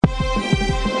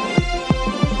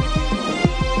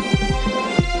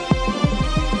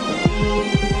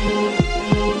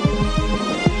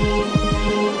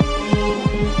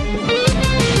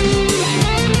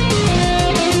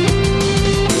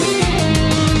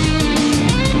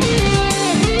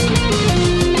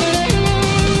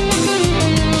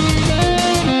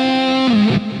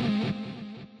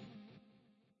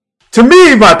To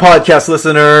me, my podcast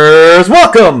listeners,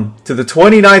 welcome to the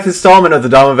 29th installment of the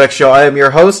Dom and Vex Show. I am your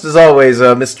host, as always,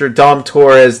 Mr. Dom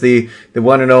Torres, the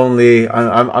one and only.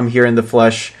 I'm here in the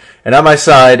flesh. And at my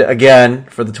side, again,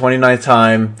 for the 29th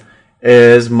time,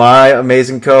 is my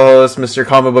amazing co-host, Mr.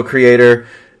 Comic Book Creator,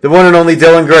 the one and only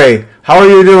Dylan Gray. How are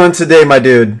you doing today, my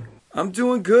dude? I'm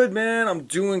doing good, man. I'm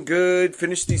doing good.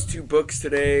 Finished these 2 books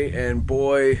today, and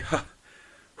boy,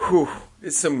 whew,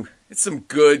 it's some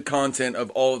good content of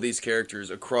all of these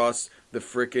characters across the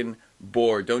frickin'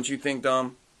 board. Don't you think,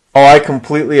 Dom? Oh, I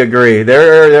completely agree.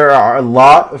 There are a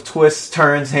lot of twists,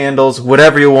 turns, handles,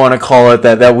 whatever you want to call it,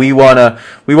 that we wanna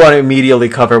immediately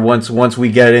cover once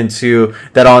we get into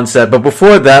that onset. But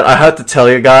before that, I have to tell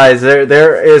you guys,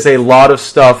 there is a lot of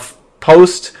stuff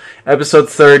post episode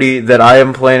 30 that I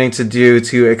am planning to do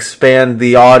to expand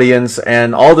the audience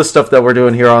and all the stuff that we're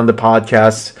doing here on the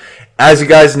podcast. As you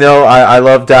guys know, I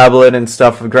love dabbling and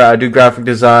stuff. I do graphic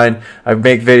design. I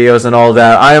make videos and all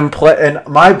that. I am and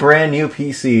my brand new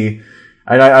PC,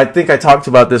 and I think I talked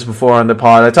about this before on the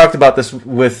pod. I talked about this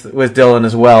with Dylan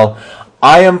as well.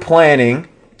 I am planning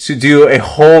to do a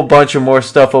whole bunch of more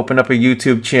stuff, open up a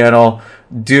YouTube channel,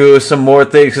 do some more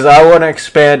things, because I want to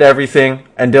expand everything,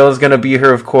 and Dylan's going to be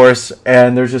here, of course,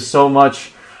 and there's just so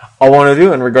much I want to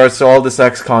do in regards to all this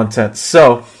X content.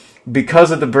 So, because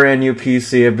of the brand new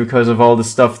PC and because of all the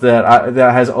stuff that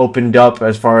has opened up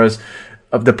as far as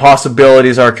the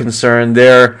possibilities are concerned,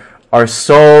 there are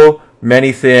so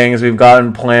many things we've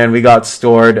gotten planned, we got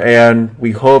stored, and we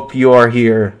hope you are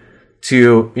here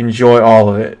to enjoy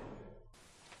all of it.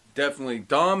 Definitely.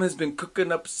 Dom has been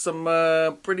cooking up some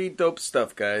pretty dope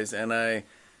stuff, guys, and I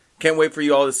can't wait for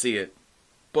you all to see it.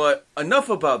 But enough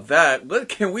about that.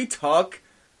 Can we talk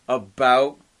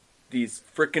about these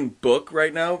frickin' book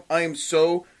right now? I am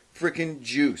so frickin'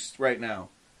 juiced right now.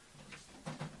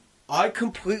 I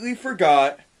completely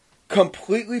forgot,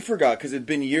 because it'd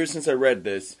been years since I read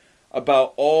this,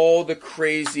 about all the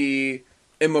crazy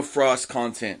Emma Frost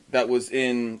content that was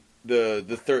in the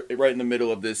third, right in the middle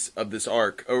of this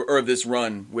arc, or of this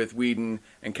run with Whedon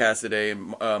and Cassaday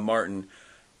and Martin.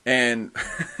 And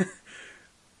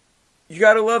you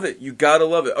gotta love it. You gotta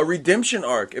love it. A redemption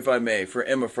arc, if I may, for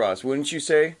Emma Frost, wouldn't you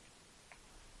say?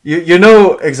 You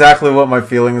know exactly what my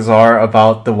feelings are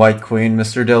about the White Queen,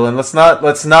 Mr. Dillon. Let's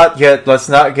not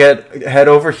get head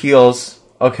over heels,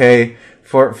 okay,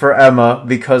 for Emma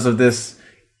because of this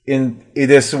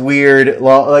this weird,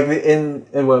 like in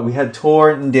what we had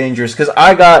Torn and Dangerous, because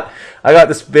I got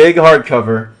this big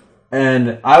hardcover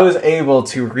and I was able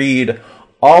to read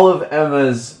all of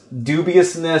Emma's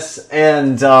dubiousness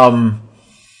and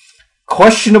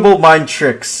questionable mind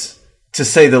tricks, to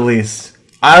say the least.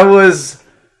 I was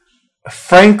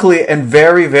frankly and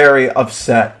very, very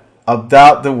upset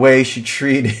about the way she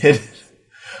treated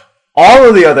all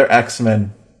of the other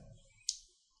X-Men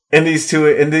in these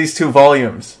two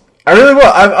volumes. I really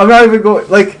will. I'm not even going,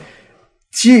 like,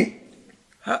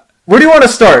 where do you want to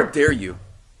start? How dare you?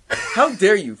 How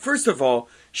dare you? First of all,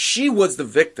 she was the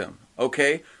victim,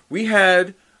 okay? She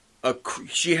had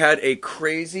a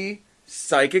crazy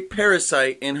psychic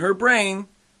parasite in her brain,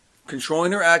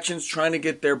 controlling her actions, trying to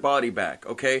get their body back,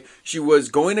 okay? She was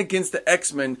going against the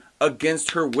X-Men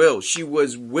against her will. She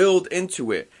was willed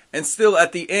into it. And still,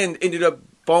 at the end, ended up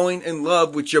falling in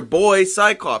love with your boy,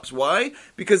 Cyclops. Why?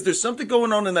 Because there's something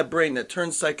going on in that brain that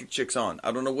turns psychic chicks on.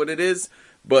 I don't know what it is,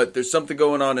 but there's something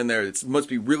going on in there. It must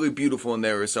be really beautiful in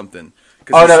there or something.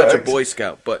 Because he's such a Boy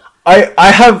Scout. But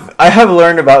I have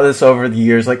learned about this over the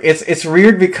years. Like, it's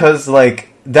weird because, like,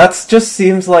 that just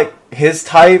seems like his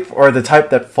type, or the type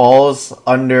that falls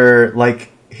under, like,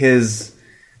 his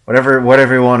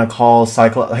whatever you want to call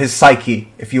his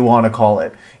psyche, if you want to call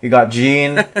it. You got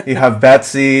Jean, you have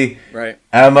Betsy, right,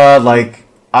 Emma. Like,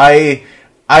 I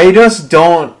just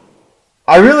don't.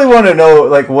 I really want to know,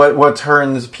 like, what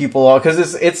turns people off,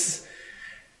 because it's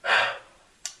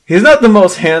he's not the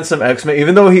most handsome X-Men,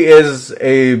 even though he is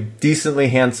a decently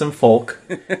handsome folk.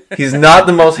 He's not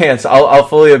the most handsome. I'll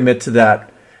fully admit to that.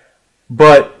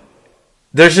 But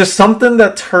there's just something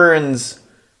that turns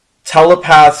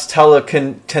telepaths,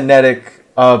 telekinetic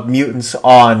mutants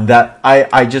on that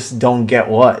I just don't get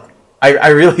what. I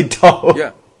really don't.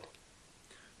 Yeah.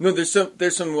 No, there's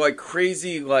some like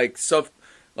crazy like stuff,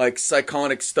 like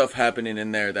psychotic stuff happening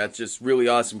in there that's just really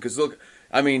awesome. Because look,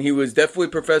 I mean, he was definitely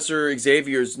Professor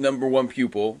Xavier's #1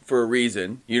 pupil for a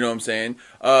reason. You know what I'm saying?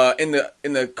 In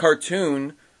the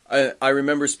cartoon, I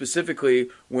remember specifically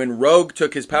when Rogue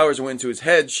took his powers and went into his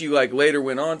head, she like later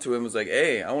went on to him and was like,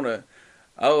 hey,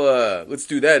 let's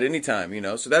do that anytime, you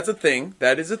know? So that's a thing.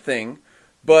 That is a thing.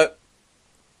 But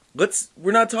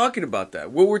we're not talking about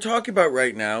that. What we're talking about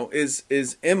right now is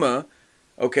Emma,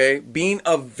 okay, being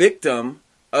a victim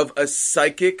of a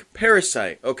psychic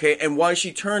parasite, okay, and why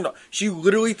she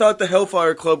literally thought the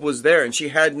Hellfire Club was there, and she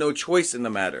had no choice in the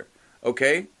matter,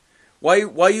 okay. Why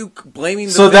you blaming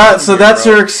the that's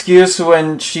her excuse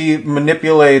when she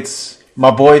manipulates my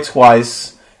boy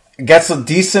twice, gets a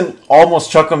decent,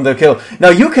 almost chuck him the kill. Now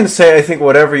you can say, I think,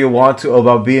 whatever you want to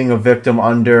about being a victim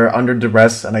under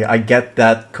duress, and I get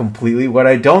that completely. What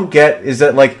I don't get is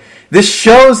that, like, this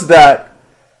shows that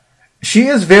she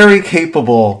is very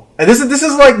capable, and this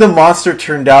is like the monster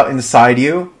turned out inside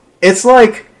you. It's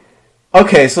like,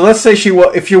 okay, so let's say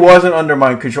if she wasn't under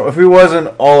mind control, if he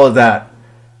wasn't all of that.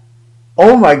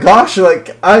 Oh my gosh!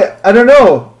 Like I don't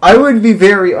know. I would be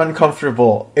very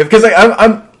uncomfortable because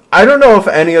I don't know if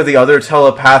any of the other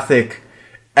telepathic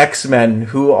X-Men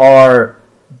who are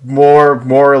more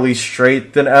morally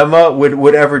straight than Emma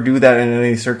would ever do that in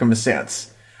any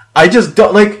circumstance. I just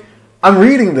don't like. I'm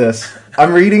reading this.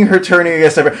 I'm reading her turning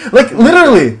against everyone. Like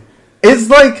literally, it's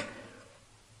like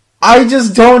I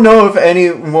just don't know if any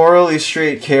morally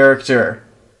straight character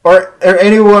or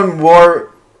anyone more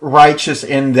righteous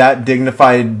in that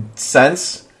dignified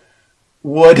sense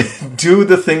would do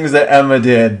the things that Emma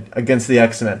did against the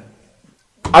X-Men.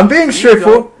 I'm being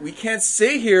straightforward. We can't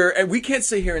sit here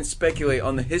and speculate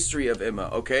on the history of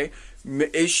Emma, okay?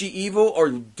 Is she evil, or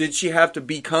did she have to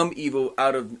become evil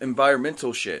out of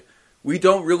environmental shit? We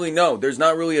don't really know. There's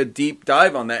not really a deep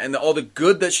dive on that. And all the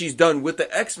good that she's done with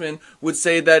the X-Men would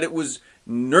say that it was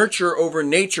nurture over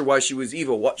nature why she was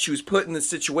evil. What she was put in this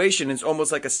situation is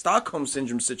almost like a Stockholm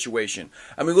Syndrome situation.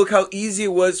 I mean, look how easy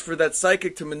it was for that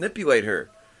psychic to manipulate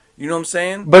her. You know what I'm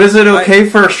saying? But is it okay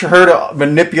for her to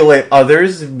manipulate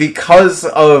others because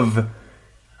of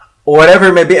whatever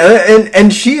it may be?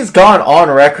 And she's gone on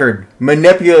record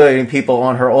manipulating people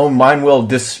on her own mind will,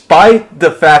 despite the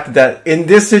fact that in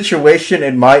this situation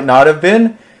it might not have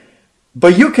been.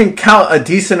 But you can count a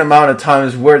decent amount of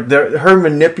times where her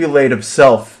manipulative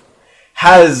self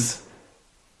has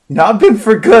not been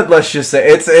for good. Let's just say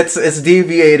it's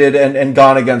deviated and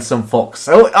gone against some folks.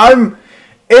 So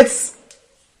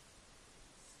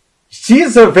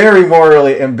she's a very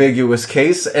morally ambiguous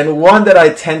case, and one that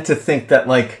I tend to think that,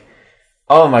 like,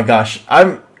 oh my gosh,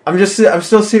 I'm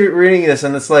still reading this,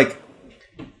 and it's like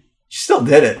she still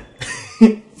did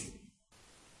it.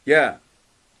 Yeah.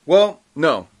 Well,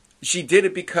 no. She did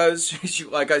it because, she,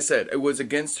 like I said, it was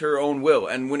against her own will.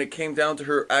 And when it came down to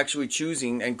her actually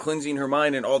choosing and cleansing her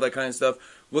mind and all that kind of stuff,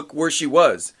 look where she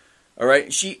was. All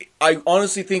right? I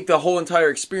honestly think the whole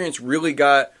entire experience really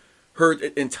got her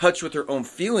in touch with her own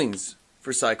feelings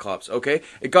for Cyclops, okay?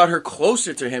 It got her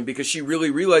closer to him because she really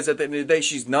realized at the end of the day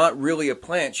she's not really a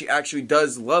plant. She actually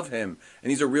does love him. And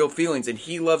these are real feelings. And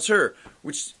he loves her,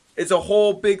 which is a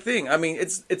whole big thing. I mean,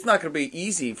 it's not going to be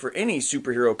easy for any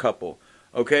superhero couple.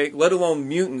 Okay, let alone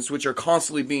mutants, which are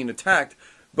constantly being attacked.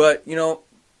 But, you know,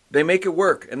 they make it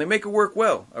work, and they make it work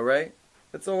well, all right?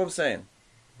 That's all I'm saying.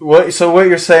 So what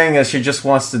you're saying is she just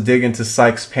wants to dig into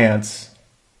Sykes' pants,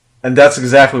 and that's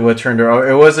exactly what turned her on.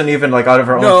 It wasn't even, like, out of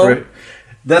her own...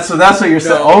 That's what you're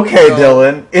saying. Okay, no.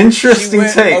 Dylan. Interesting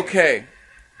take. Okay.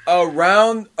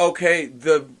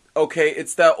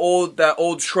 It's that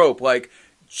old trope. Like,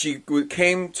 she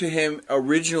came to him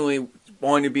originally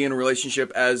wanting to be in a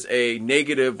relationship as a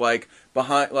negative, like,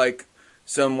 behind, like,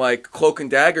 some, like, cloak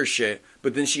and dagger shit,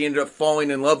 but then she ended up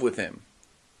falling in love with him.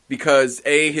 Because,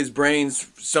 his brains,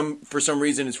 for some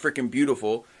reason, is freaking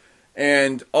beautiful,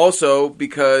 and also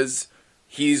because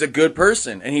he's a good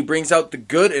person, and he brings out the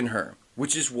good in her,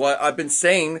 which is what I've been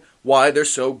saying, why they're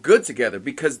so good together,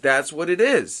 because that's what it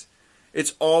is.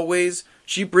 It's always,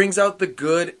 she brings out the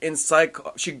good in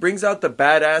Cyclops, she brings out the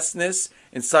badassness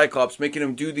in Cyclops, making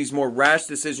him do these more rash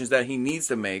decisions that he needs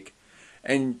to make,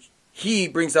 and he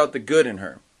brings out the good in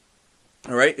her.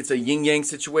 Alright? It's a yin-yang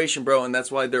situation, bro, and that's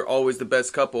why they're always the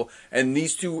best couple, and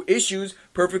these two issues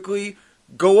perfectly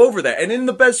go over that, and in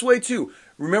the best way, too.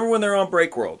 Remember when they're on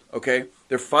Breakworld, okay?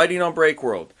 They're fighting on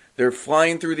Breakworld. They're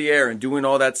flying through the air and doing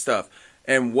all that stuff.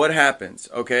 And what happens,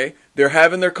 okay? They're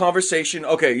having their conversation.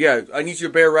 Okay, yeah, I need you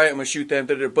to bear right. I'm going to shoot them.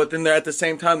 But then they're at the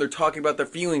same time, they're talking about their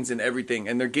feelings and everything.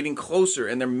 And they're getting closer.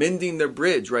 And they're mending their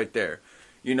bridge right there.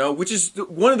 You know, which is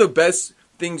one of the best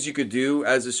things you could do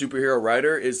as a superhero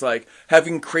writer is, like,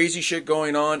 having crazy shit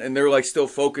going on. And they're, like, still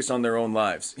focused on their own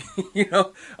lives. You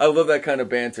know? I love that kind of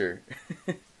banter.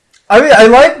 I mean,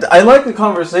 I like the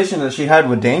conversation that she had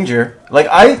with Danger.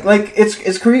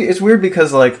 It's weird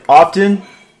because, like, often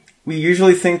we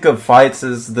usually think of fights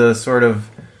as the sort of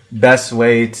best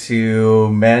way to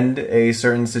mend a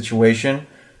certain situation.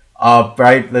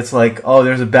 Right? That's like, oh,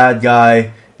 there's a bad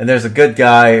guy, and there's a good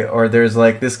guy, or there's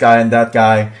like this guy and that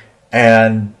guy,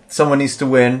 and someone needs to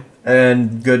win,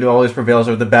 and good always prevails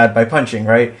over the bad by punching,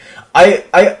 right? I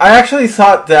actually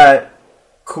thought that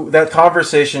that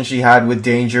conversation she had with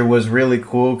Danger was really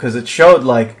cool because it showed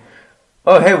like,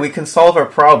 oh hey, we can solve our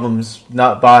problems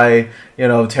not by, you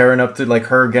know, tearing up to like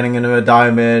her getting into a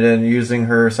diamond and using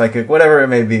her psychic, whatever it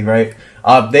may be, right?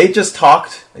 They just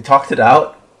they talked it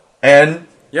out, and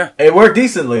Yeah. it worked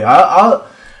decently.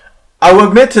 I'll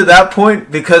admit to that point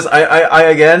because I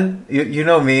again, you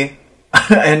know me,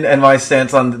 and my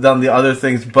stance on the other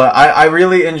things, but I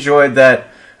really enjoyed that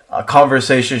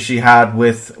conversation she had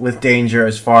with Danger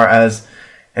as far as,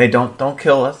 hey, don't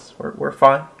kill us, we're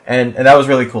fine, and that was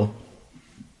really cool.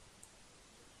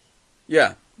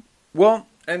 Yeah. Well,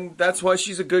 and that's why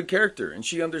she's a good character, and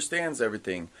she understands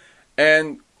everything.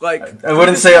 And, like... I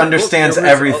wouldn't say understands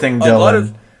everything,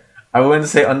 Dylan. I wouldn't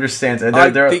say understands. I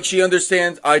think she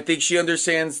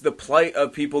understands the plight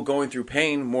of people going through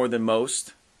pain more than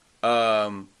most.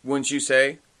 Wouldn't you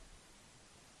say?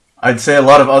 I'd say a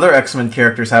lot of other X-Men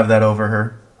characters have that over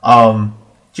her.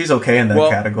 She's okay in that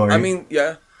category. I mean,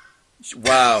 yeah.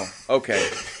 Wow. Okay.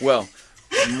 Well,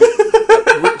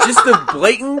 just the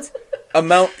blatant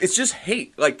amount, it's just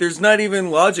hate. Like, there's not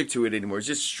even logic to it anymore. It's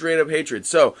just straight up hatred.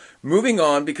 So, moving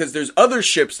on, because there's other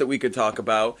ships that we could talk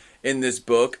about in this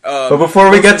book. But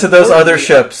before we get to those other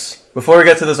ships,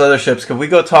 can we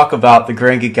go talk about the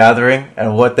Grand Geek Gathering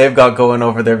and what they've got going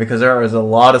over there? Because there is a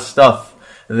lot of stuff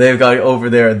that they've got over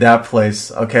there at that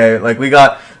place. Okay, like we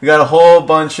got a whole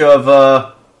bunch of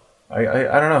I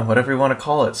don't know, whatever you want to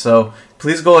call it. So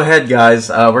please go ahead, guys.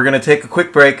 We're gonna take a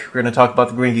quick break. We're gonna talk about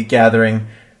the Grand Geek Gathering,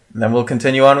 and then we'll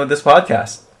continue on with this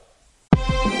podcast.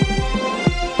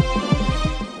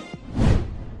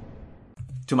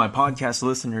 To my podcast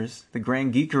listeners, The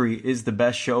Grand Geekery is the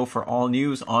best show for all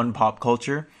news on pop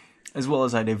culture, as well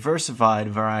as a diversified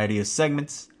variety of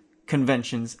segments,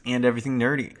 conventions, and everything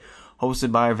nerdy.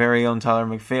 Hosted by our very own Tyler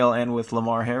McPhail and with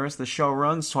Lamar Harris, the show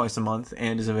runs twice a month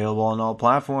and is available on all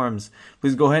platforms.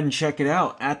 Please go ahead and check it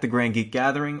out at The Grand Geek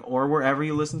Gathering or wherever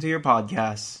you listen to your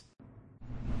podcasts.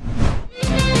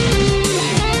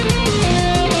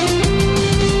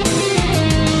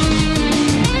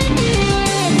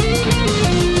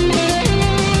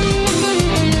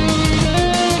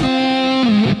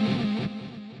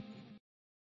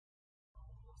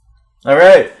 All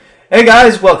right. Hey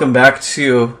guys, welcome back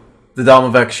to the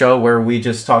Dalmavec Show, where we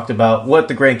just talked about what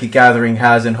the Grand Geek Gathering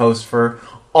has in host for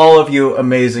all of you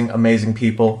amazing, amazing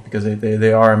people, because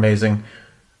they are amazing.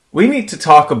 We need to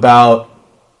talk about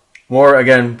more,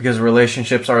 again, because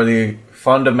relationships are the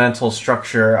fundamental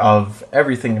structure of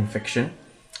everything in fiction,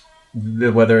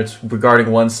 whether it's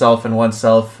regarding oneself and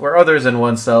oneself, or others and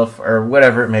oneself, or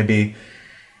whatever it may be.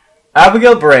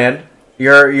 Abigail Brand,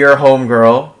 your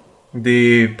homegirl,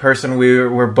 the person we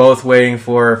were both waiting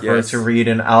for to read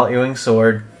an Al Ewing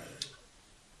Sword.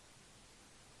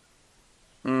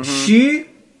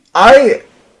 Mm-hmm.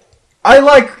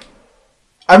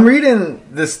 I'm reading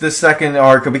this second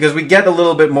arc because we get a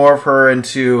little bit more of her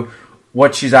into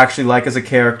what she's actually like as a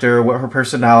character, what her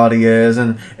personality is,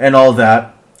 and all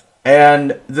that.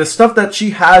 And the stuff that she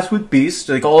has with Beast,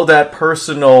 like all that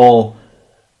personal,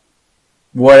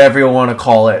 whatever you want to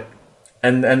call it,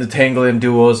 and the Tanglian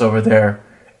duos over there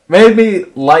made me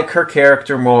like her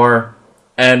character more.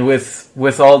 And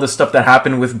with all the stuff that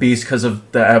happened with Beast because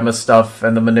of the Emma stuff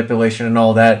and the manipulation and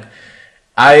all that,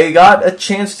 I got a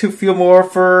chance to feel more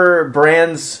for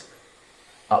Brand's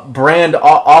off-brand.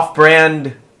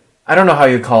 I don't know how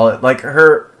you call it. Like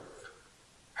her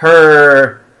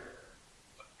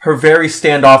very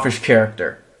standoffish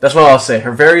character. That's what I'll say.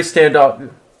 Her very standoff.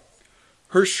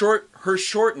 Her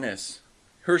shortness,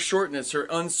 her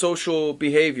unsocial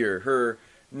behavior, her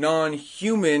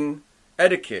non-human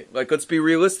etiquette. Like, let's be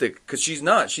realistic, because she's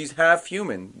not. She's half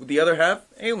human. The other half,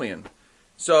 alien.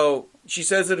 So, she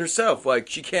says it herself. Like,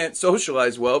 she can't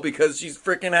socialize well because she's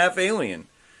freaking half alien.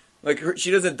 Like,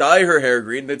 she doesn't dye her hair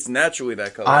green. It's naturally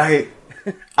that color.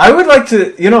 I would like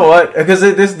to, you know what? Because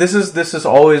this has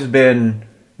always been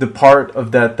the part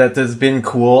of that has been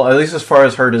cool, at least as far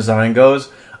as her design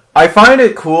goes. I find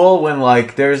it cool when,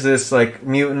 like, there's this, like,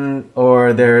 mutant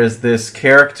or there's this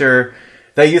character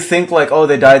that you think, like, oh,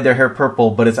 they dyed their hair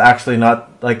purple, but it's actually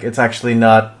not, like, it's actually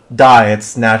not dye,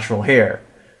 it's natural hair.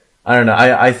 I don't know,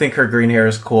 I think her green hair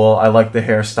is cool. I like the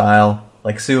hairstyle,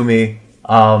 like Sumi.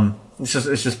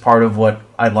 It's just part of what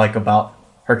I like about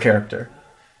her character.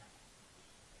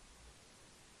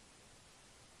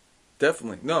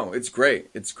 Definitely. No, it's great.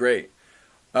 It's great.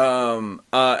 And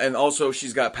also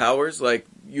she's got powers. Like,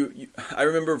 I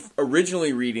remember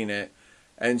originally reading it,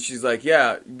 And she's like,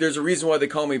 yeah, there's a reason why they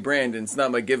call me Brandon. It's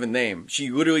not my given name.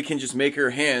 She literally can just make her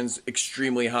hands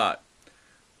extremely hot,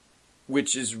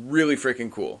 which is really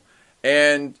freaking cool.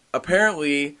 And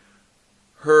apparently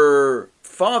her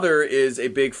father is a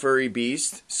big furry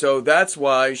beast, so that's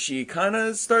why she kind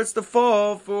of starts to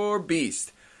fall for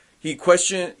Beast.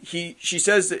 She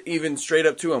says that even straight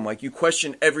up to him, like, you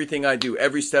question everything I do,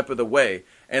 every step of the way,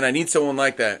 and I need someone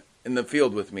like that in the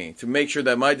field with me to make sure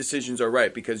that my decisions are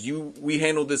right, because we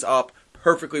handled this op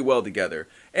perfectly well together.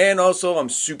 And also, I'm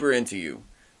super into you.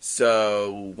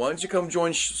 So, why don't you come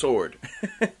join Sword?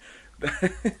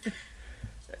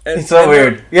 It's so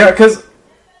weird. Yeah, because...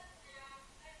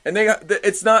 And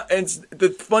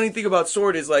the funny thing about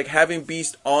Sword is, like, having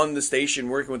Beast on the station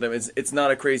working with them, it's not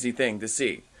a crazy thing to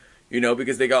see. You know,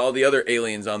 because they got all the other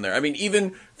aliens on there. I mean,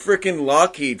 even frickin'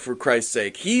 Lockheed, for Christ's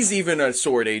sake. He's even a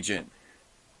Sword agent.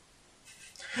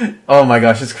 Oh my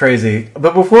gosh, it's crazy.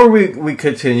 But before we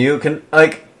continue,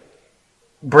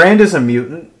 Brand is a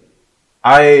mutant.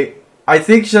 I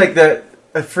think she's like that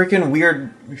a freaking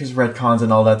weird, because retcons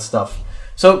and all that stuff.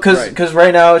 So, because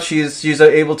right now she's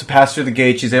able to pass through the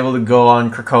gate, she's able to go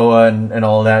on Krakoa and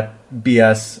all that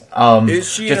BS.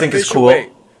 Is she which I think is official? cool. Wait,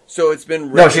 so it's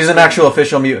been no, she's an actual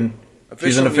official mutant.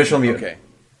 She's an official mutant.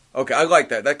 Okay, I like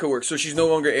that. That could work. So she's no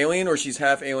longer alien, or she's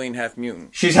half alien, half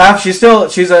mutant. She's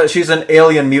an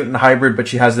alien mutant hybrid, but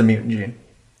she has the mutant gene.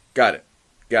 Got it.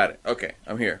 Okay,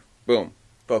 I'm here. Boom,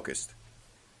 focused.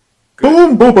 Good.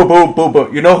 Boom, boom, boom, boom, boom,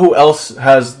 boom. You know who else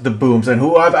has the booms, and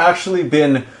who I've actually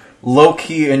been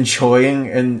low-key enjoying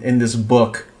in this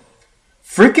book?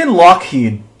 Freaking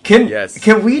Lockheed.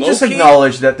 Can we just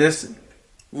acknowledge that this...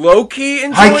 Low-key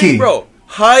enjoying? High-key. Bro,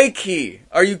 high-key.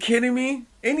 Are you kidding me?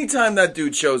 Anytime that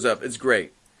dude shows up, it's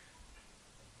great.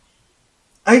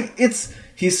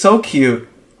 He's so cute.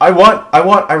 I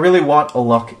really want a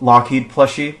Lockheed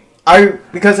plushie.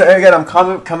 Because again, I'm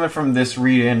coming from this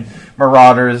reading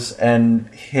Marauders and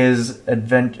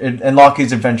and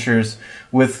Lockheed's adventures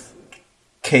with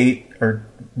Kate, or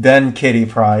then Kitty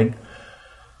Pryde,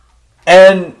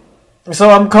 and so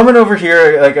I'm coming over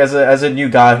here like as a new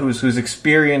guy who's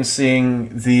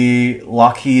experiencing the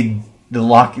Lockheed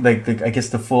I guess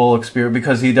the full experience,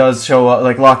 because he does show up,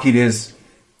 like Lockheed is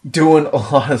doing a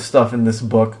lot of stuff in this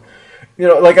book. You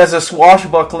know, like as a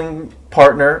swashbuckling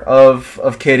partner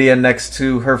of Kitty, and next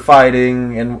to her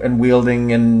fighting and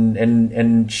wielding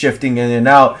and shifting in and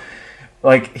out,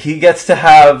 like he gets to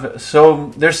have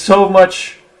there's so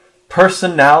much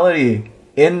personality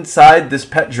inside this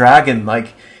pet dragon.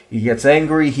 Like he gets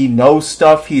angry, he knows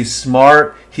stuff, he's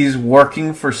smart, he's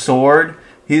working for Sword,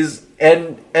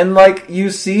 and like you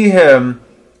see him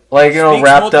like, you know,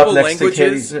 wrapped up next to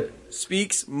Kitty.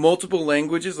 Speaks multiple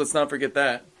languages, let's not forget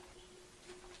that.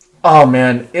 Oh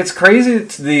man, it's crazy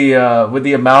with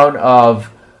the amount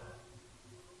of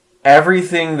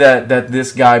everything that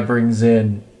this guy brings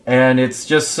in, and it's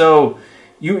just so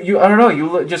you I don't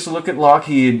know, just look at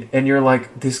Lockheed and you're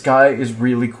like, this guy is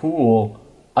really cool.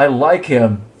 I like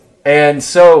him, and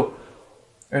so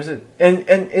there's it, and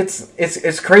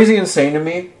it's crazy insane to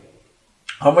me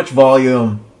how much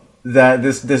volume that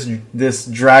this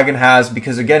dragon has,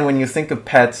 because again, when you think of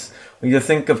pets, when you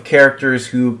think of characters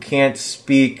who can't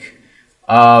speak,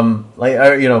 you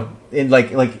know, in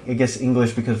like I guess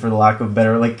English, because for the lack of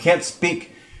better, like can't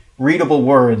speak readable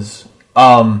words.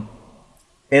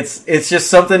 It's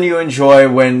just something you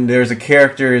enjoy when there's a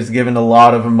character is given a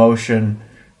lot of emotion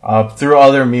through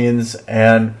other means,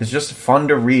 and it's just fun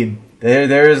to read.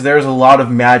 There's a lot of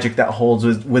magic that holds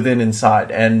within inside,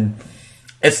 and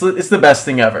it's the best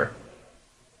thing ever.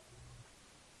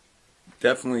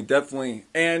 Definitely.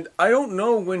 And I don't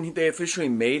know when they officially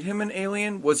made him an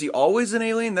alien. Was he always an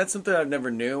alien? That's something I've never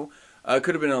knew. It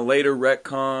could have been a later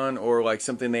retcon, or like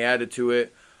something they added to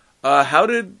it.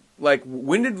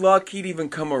 When did Lockheed even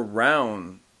come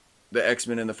around the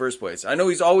X-Men in the first place? I know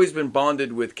he's always been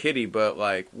bonded with Kitty, but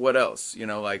like, what else? You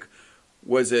know, like,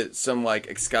 was it some like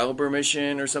Excalibur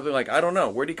mission or something? Like, I don't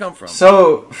know. Where'd he come from?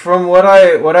 So, from what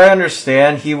I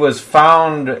understand, he was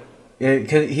found.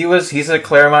 He's a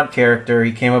Claremont character.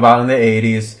 He came about in the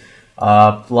 80s.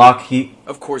 Lockheed.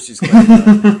 Of course, he's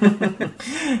Claremont.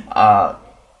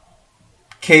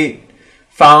 Kate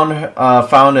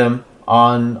found him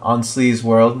on Slee's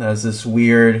world as this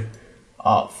weird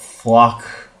flock,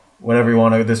 whatever you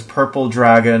want to. This purple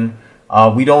dragon.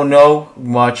 We don't know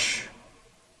much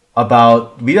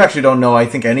about. We actually don't know, I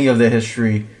think, any of the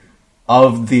history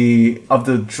of the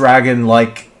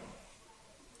dragon-like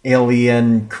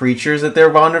alien creatures that they're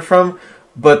bonded from,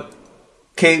 but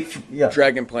Kate,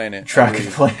 Dragon Planet.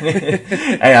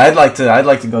 Hey, I'd like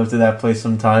to go to that place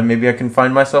sometime. Maybe I can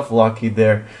find myself Lockheed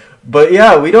there. But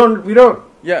yeah,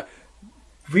 Yeah,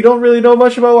 we don't really know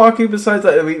much about Lockheed besides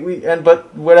that.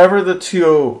 But whatever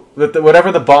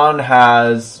whatever the bond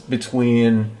has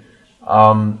between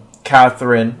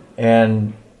Catherine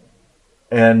and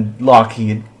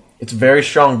Lockheed, it's a very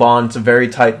strong bond. It's a very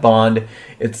tight bond.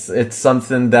 It's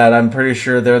something that I'm pretty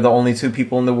sure they're the only two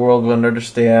people in the world who would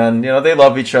understand. You know, they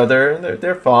love each other.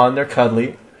 They're fun. They're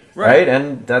cuddly, right?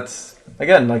 And that's,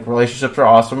 again, like, relationships are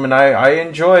awesome, and I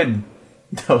enjoyed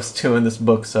those two in this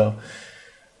book. So,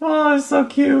 oh, it's so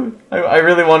cute. I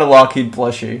really want a Lockheed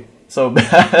plushie so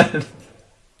bad.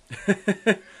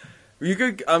 you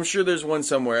could. I'm sure there's one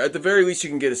somewhere. At the very least, you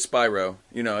can get a Spyro.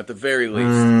 You know, at the very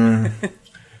least.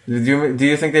 Do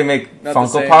you think they make Not Funko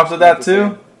the same, Pops of not that the too?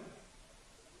 same.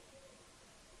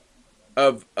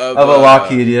 Of a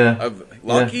Lockheed, yeah. Of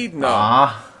Lockheed, Yeah.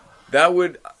 no. That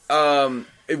would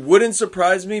it wouldn't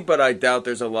surprise me, but I doubt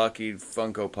there's a Lockheed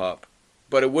Funko Pop.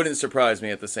 But it wouldn't surprise me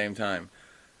at the same time.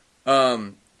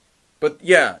 But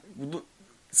yeah,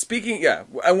 speaking, yeah,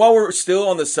 and while we're still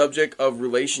on the subject of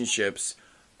relationships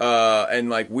and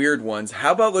like weird ones,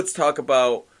 how about let's talk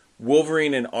about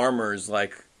Wolverine and Armor's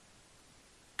like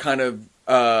kind of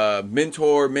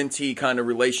mentor mentee kind of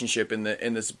relationship in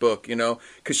this book, you know,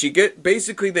 because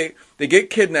they get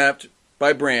kidnapped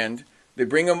by Brand.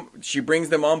 She brings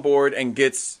them on board and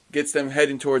gets them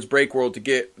heading towards Breakworld to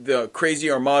get the crazy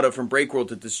armada from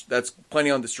Breakworld that's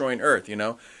planning on destroying Earth, you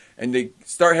know, and they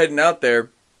start heading out there,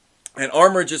 and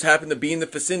Armor just happened to be in the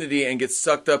vicinity and gets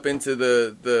sucked up into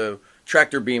the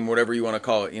tractor beam, whatever you want to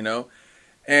call it, you know.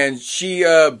 And she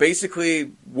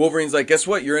basically, Wolverine's like, guess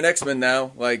what? You're an X-Men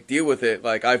now. Like, deal with it.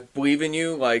 Like, I believe in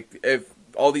you. Like, if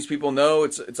all these people know,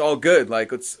 it's all good.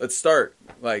 Like, let's start.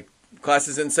 Like, class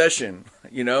is in session,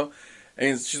 you know?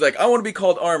 And she's like, I want to be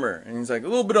called Armor. And he's like, a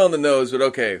little bit on the nose, but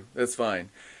okay, that's fine.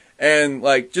 And,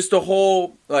 like, just the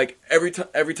whole, like, every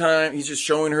time he's just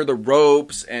showing her the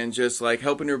ropes and just, like,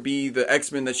 helping her be the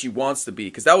X-Men that she wants to be.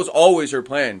 Because that was always her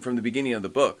plan from the beginning of the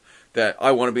book. That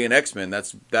I want to be an X-Men.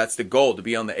 That's the goal, to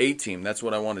be on the A-team. That's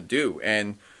what I want to do.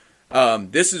 And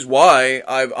this is why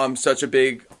I'm such a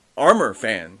big Armor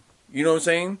fan. You know what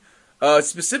I'm saying?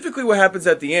 Specifically what happens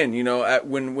at the end, you know,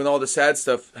 when all the sad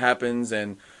stuff happens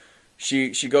and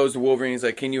she goes to Wolverine. He's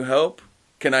like, can you help?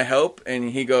 Can I help? And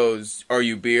he goes, are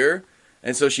you beer?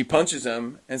 And so she punches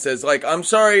him and says, like, I'm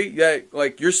sorry that,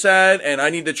 like, you're sad and I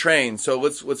need to train. So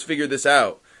let's figure this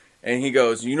out. And he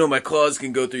goes, you know my claws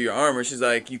can go through your armor. She's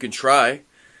like, you can try.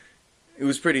 It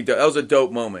was pretty dope. That was a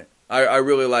dope moment. I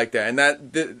really liked that. And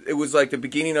it was like the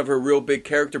beginning of her real big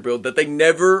character build that they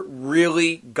never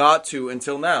really got to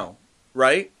until now.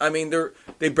 Right? I mean,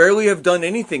 they barely have done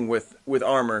anything with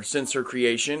Armor since her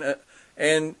creation.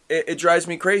 And it drives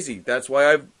me crazy. That's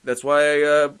why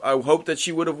I hope that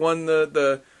she would have won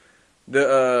the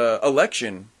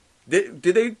election. Did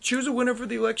they choose a winner for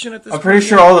the election at this point? I'm pretty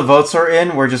sure all the votes are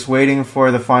in. We're just waiting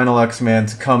for the final X-Man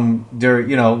to come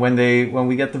when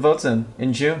we get the votes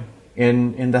in June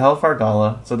in the Hellfire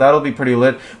Gala. So that'll be pretty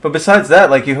lit. But besides that,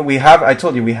 like I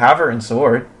told you, we have her in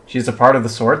Sword. She's a part of the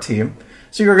Sword team.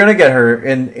 So you're gonna get her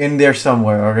in there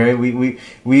somewhere, okay?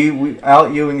 We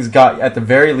Al Ewing's got, at the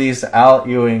very least, Al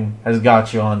Ewing has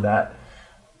got you on that.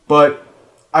 But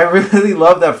I really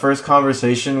love that first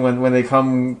conversation when they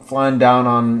come flying down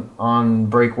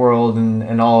on Breakworld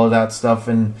and all of that stuff,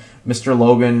 and Mr.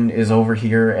 Logan is over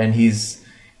here and he's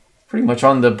pretty much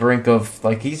on the brink of,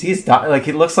 like, he's like,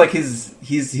 it looks like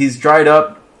he's dried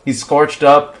up, he's scorched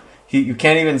up, you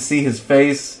can't even see his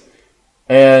face.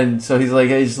 And so he's like,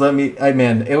 hey, just let me...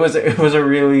 man, it was a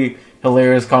really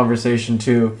hilarious conversation,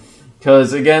 too.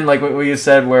 Because, again, like what you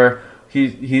said, where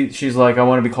she's like, I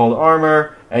want to be called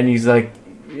Armor. And he's like,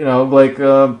 you know, like,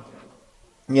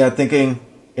 thinking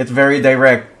it's very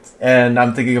direct. And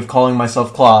I'm thinking of calling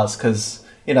myself Claws. Because,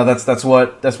 you know, that's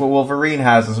what Wolverine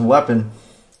has as a weapon.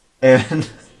 And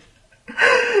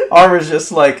Armor's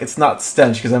just like, it's not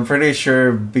stench. Because I'm pretty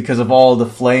sure because of all the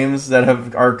flames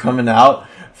that are coming out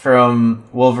from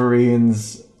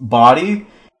Wolverine's body,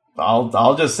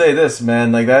 I'll just say this,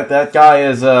 man, like that guy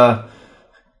is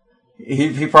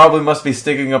he probably must be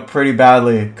sticking up pretty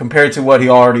badly compared to what he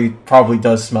already probably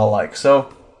does smell like.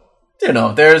 So, you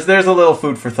know, there's a little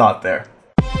food for thought there.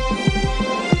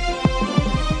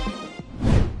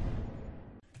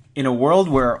 In a world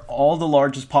where all the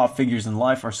largest pop figures in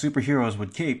life are superheroes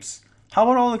with capes, how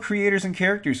about all the creators and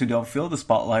characters who don't feel the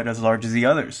spotlight as large as the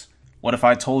others? What if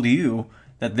I told you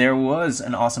that there was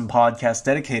an awesome podcast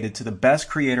dedicated to the best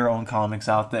creator-owned comics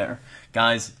out there?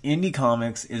 Guys, Indie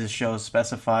Comics is a show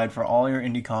specified for all your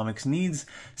indie comics needs.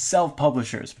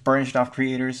 Self-publishers, branched-off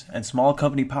creators, and small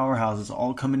company powerhouses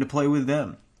all come into play with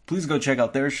them. please go check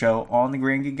out their show on the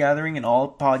Grand Geek Gathering and all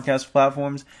podcast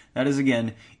platforms. That is,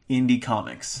 again, Indie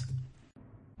Comics.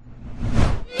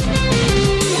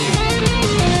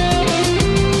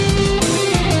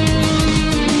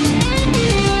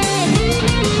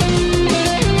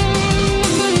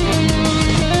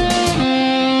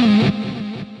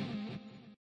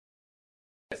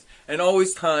 And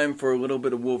always time for a little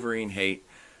bit of Wolverine hate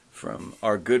from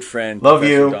our good friend, Love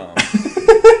Professor you. Dom.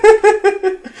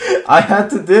 I had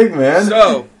to dig, man.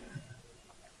 So,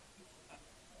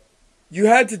 you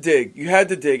had to dig.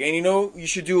 And you know, you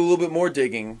should do a little bit more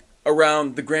digging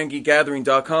around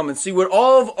thegrandgeekgathering.com and see what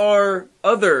all of our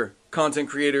other content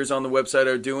creators on the website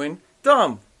are doing.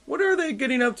 Dom, what are they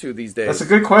getting up to these days? That's a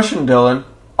good question, Dylan.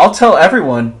 I'll tell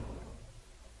everyone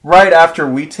right after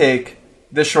we take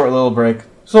this short little break.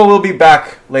 So we'll be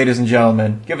back, ladies and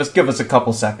gentlemen. Give us a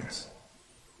couple seconds.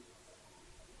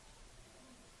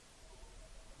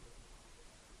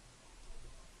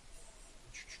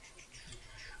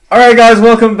 All right, guys,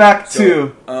 welcome back to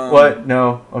what?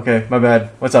 No, okay, my bad.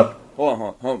 What's up?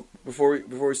 Hold on. Before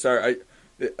we start,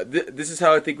 this is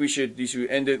how I think you should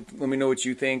end it. Let me know what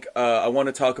you think. I want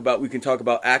to talk about. We can talk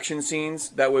about action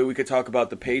scenes. That way, we could talk about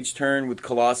the page turn with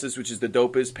Colossus, which is the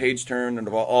dopest page turn in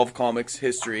all of comics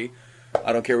history.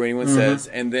 I don't care what anyone says.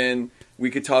 And then we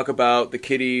could talk about the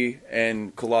Kitty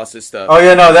and Colossus stuff. Oh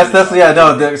yeah, no,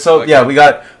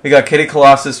 we got Kitty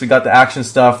Colossus, we got the action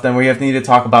stuff. Then we need to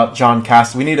talk about John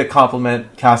Cassidy. We need to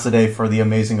compliment Cassidy for the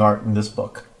amazing art in this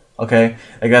book. Okay,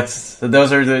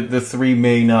 those are the three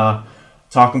main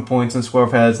talking points and square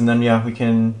heads, and then we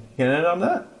can end on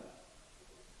that.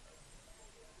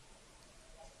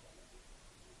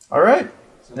 All right.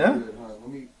 Yeah. Good. Let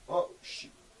me. Oh,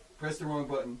 shit. Press the wrong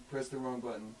button. Let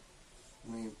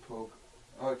me poke.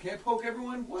 Oh, I can't poke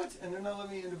everyone? What? And they're not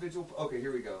letting me individual... Okay,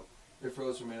 here we go. It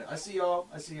froze for a minute. I see y'all.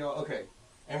 Okay.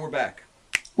 And we're back.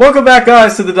 Welcome back,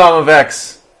 guys, to the Dom of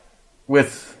X.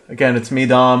 Again, it's me,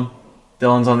 Dom.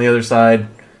 Dylan's on the other side.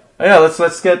 Oh, yeah,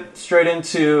 let's get straight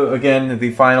into, again,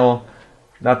 the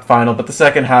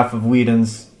second half of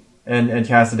Whedon's and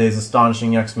Cassidy's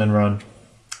astonishing X-Men run.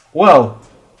 Well,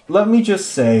 let me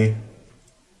just say...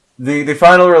 The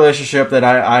final relationship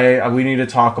that we need to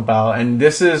talk about, and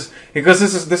this is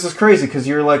crazy because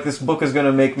you're like, this book is going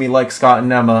to make me like Scott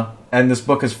and Emma, and this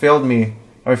book has failed me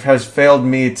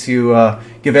to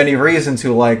give any reason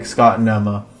to like Scott and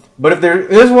Emma. But if there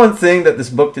is one thing that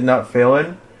this book did not fail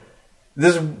in,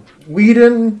 this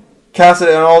Whedon,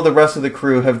 Cassidy, and all the rest of the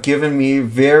crew have given me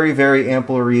very, very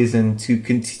ample reason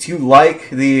to like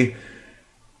the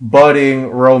budding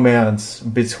romance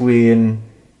between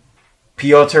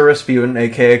Piotr Rasputin,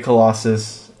 a.k.a.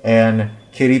 Colossus, and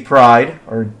Kitty Pryde,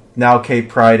 or now Kate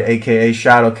Pryde, a.k.a.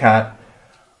 Shadowcat.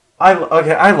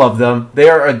 I love them. They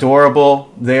are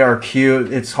adorable. They are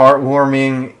cute. It's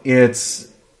heartwarming.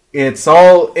 It's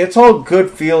all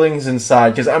good feelings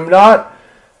inside, because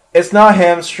it's not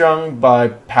hamstrung by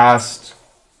past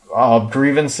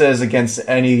grievances against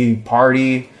any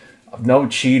party. No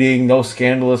cheating, no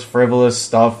scandalous, frivolous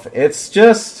stuff. It's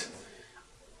just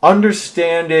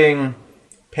understanding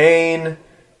pain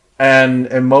and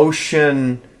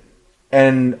emotion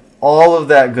and all of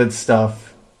that good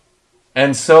stuff.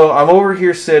 And so I'm over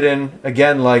here sitting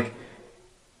again, like,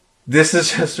 this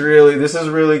is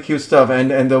really cute stuff.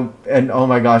 And oh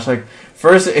my gosh, like,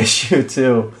 first issue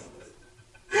too,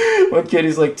 when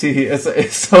Kitty's like,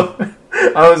 it's so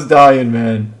I was dying,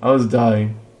 man. I was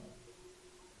dying.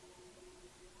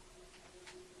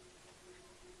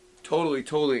 Totally.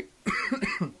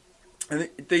 And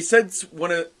they said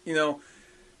through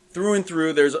and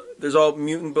through, there's all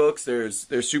mutant books, there's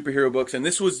superhero books, and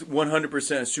this was 100%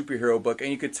 a superhero book, and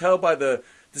you could tell by the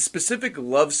specific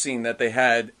love scene that they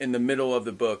had in the middle of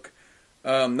the book.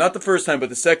 Not the first time, but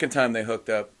the second time they hooked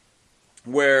up,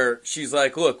 where she's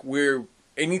like, look,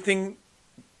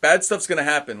 bad stuff's going to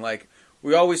happen. Like,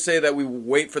 we always say that we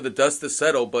wait for the dust to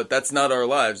settle, but that's not our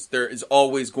lives. There is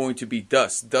always going to be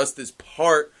dust. Dust is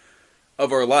part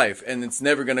of our life, and it's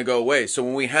never going to go away. So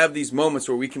when we have these moments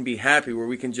where we can be happy, where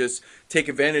we can just take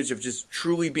advantage of just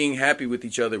truly being happy with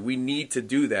each other, we need to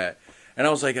do that. And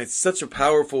I was like, it's such a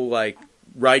powerful, like,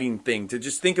 writing thing to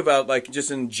just think about, like,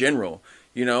 just in general,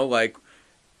 like,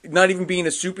 not even being a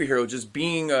superhero, just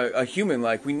being a human.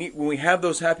 Like, when we have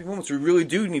those happy moments, we really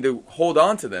do need to hold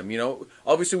on to them.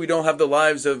 Obviously we don't have the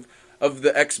lives of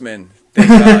the X-Men, thank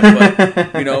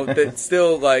God, but that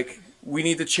still, like, we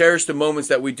need to cherish the moments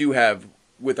that we do have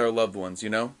with our loved ones,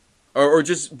 or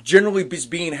just generally just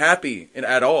being happy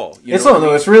at all.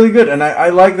 It's really good, and I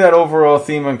like that overall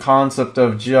theme and concept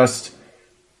of just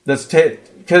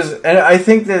because and I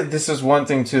think that this is one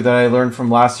thing too that I learned from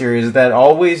last series is that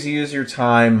always use your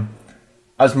time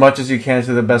as much as you can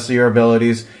to the best of your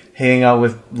abilities, hanging out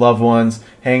with loved ones,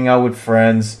 hanging out with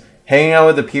friends, hanging out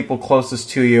with the people closest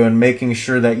to you, and making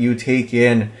sure that you take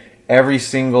in every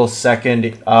single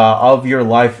second of your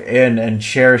life in and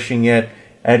cherishing it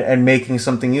and making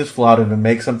something useful out of it.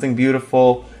 Make something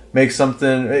beautiful. Make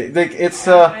something like it's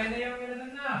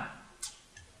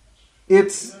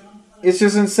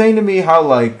just insane to me how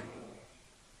like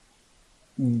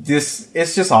this.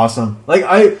 It's just awesome.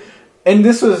 And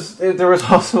there was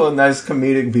also a nice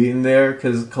comedic beat in there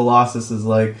because Colossus is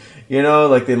like,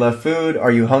 like they left food.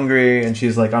 Are you hungry? And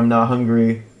she's like, I'm not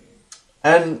hungry.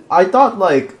 And I thought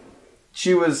like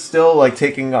she was still like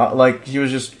she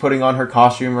was just putting on her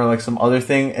costume or like some other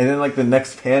thing. And then like the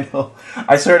next panel,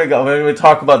 I swear to God, we're going to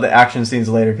talk about the action scenes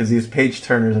later because these page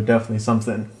turners are definitely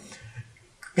something.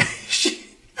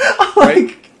 I'm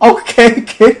like, okay,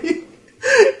 Kitty.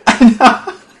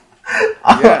 Yeah.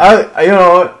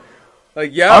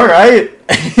 Like, yeah. All right.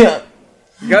 Yeah.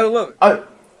 You gotta love it.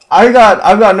 I've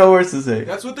got no words to say.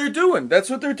 That's what they're doing.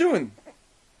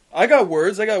 I got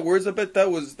words. I bet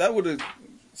that would have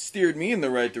steered me in the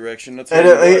right direction.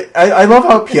 I love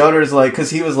how Piotr's like,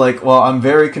 because he was like, well, I'm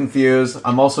very confused.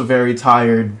 I'm also very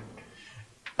tired.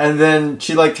 And then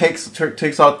she like takes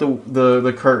out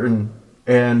the curtain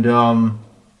and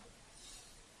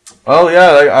oh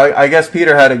yeah, I guess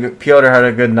Piotr had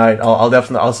a good night.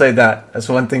 I'll say that. That's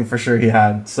one thing for sure he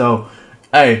had. So,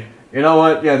 hey, you know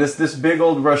what? Yeah, this big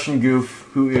old Russian goof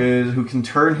who can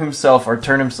turn himself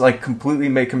like completely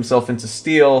make himself into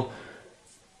steel.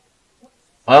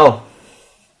 Well,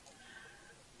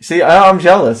 see, I'm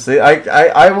jealous. See,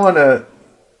 I wanna.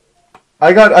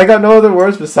 I got no other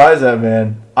words besides that,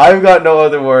 man. I've got no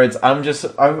other words. I'm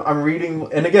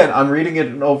reading, and again, I'm reading it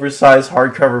in an oversized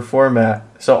hardcover format.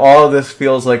 So all of this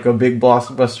feels like a big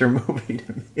blockbuster movie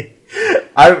to me.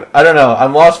 I don't know.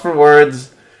 I'm lost for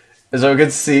words. Is there a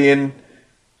good scene?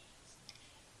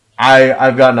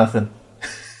 I've got nothing.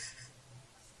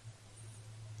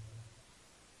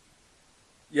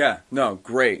 Yeah, no,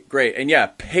 great. And yeah,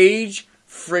 page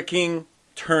freaking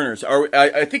turners.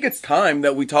 I think it's time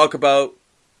that we talk about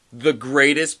the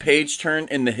greatest page turn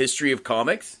in the history of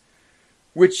comics,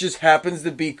 which just happens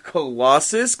to be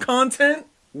Colossus content.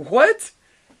 What?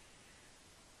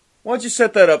 Why don't you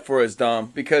set that up for us,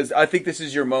 Dom? Because I think this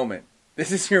is your moment.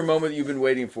 This is your moment you've been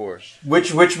waiting for.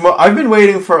 I've been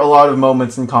waiting for a lot of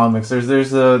moments in comics.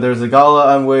 There's a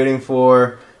gala I'm waiting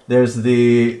for. There's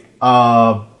the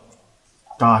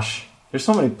gosh, there's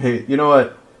so many. You know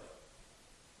what?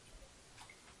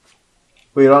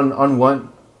 Wait, on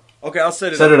one. Okay, I'll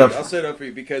set it up. I'll set it up for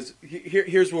you because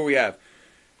here's what we have.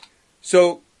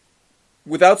 So,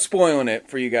 without spoiling it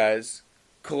for you guys,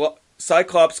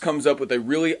 Cyclops comes up with a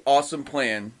really awesome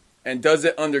plan and does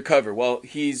it undercover. While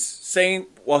he's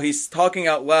talking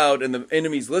out loud and the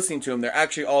enemy's listening to him, they're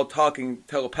actually all talking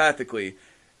telepathically,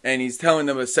 and he's telling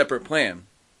them a separate plan.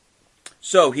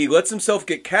 So he lets himself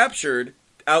get captured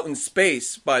out in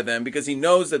space by them because he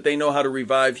knows that they know how to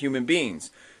revive human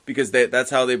beings because that's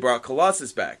how they brought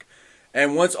Colossus back.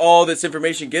 And once all this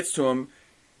information gets to him,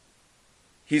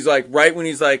 he's like, right when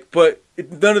he's like, but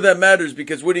none of that matters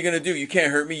because what are you going to do? You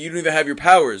can't hurt me. You don't even have your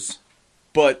powers.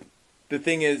 But the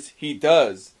thing is, he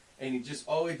does. And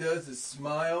all he does is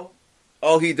smile.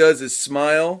 All he does is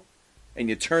smile. And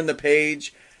you turn the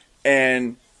page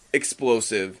and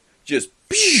explosive. Just.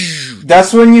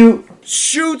 That's when you.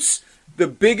 Shoots the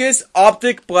biggest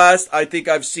optic blast I think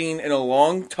I've seen in a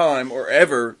long time or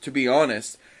ever, to be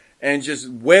honest. And just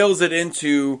wails it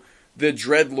into the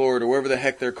Dreadlord or whatever the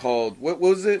heck they're called. What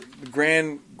was it?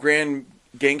 Grand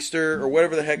Gangster or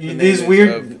whatever the heck the name is.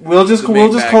 We'll just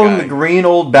call them the green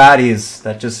old baddies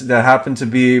that happen to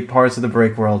be parts of the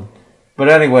Break World. But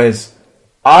anyways,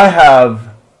 I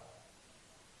have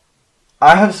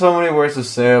so many words to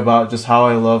say about just how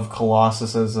I love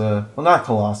Colossus not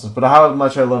Colossus, but how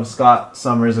much I love Scott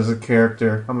Summers as a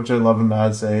character, how much I love him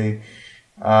as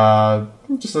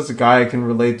just as a guy I can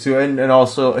relate to, and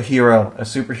also a hero, a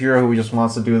superhero who just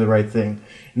wants to do the right thing.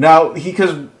 Now,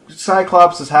 because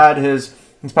Cyclops has had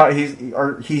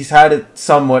he's had it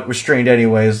somewhat restrained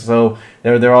anyways, so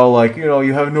they're all like,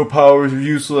 you have no powers, you're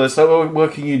useless, so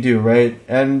what can you do, right?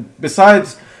 And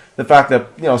besides the fact that,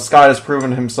 Scott has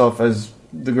proven himself as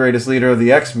the greatest leader of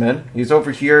the X-Men, he's over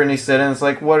here and he's sitting, it's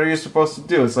like, what are you supposed to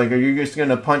do? It's like, are you just going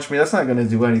to punch me? That's not going to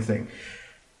do anything.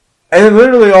 And then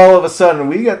literally all of a sudden,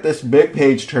 we get this big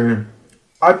page turn.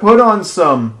 I put on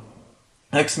some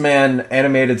X-Men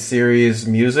animated series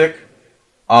music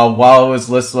while I was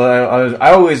listening.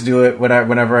 I always do it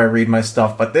whenever I read my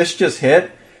stuff, but this just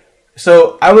hit.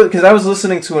 So I was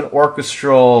listening to an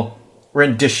orchestral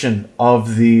rendition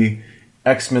of the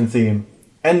X-Men theme,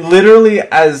 and literally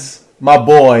as my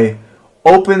boy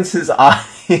opens his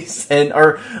eyes and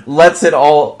or lets it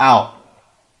all out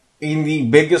in the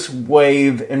biggest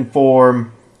wave and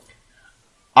form,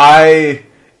 I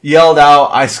yelled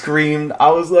out, I screamed,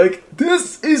 I was like,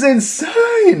 this is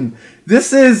insane!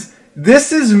 This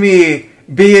is me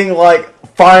being like,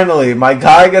 finally, my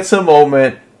guy gets a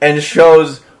moment and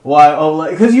shows why, oh,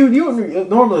 like, because you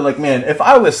normally, like, man, if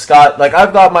I was Scott, like,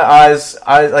 I've got my eyes,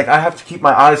 I have to keep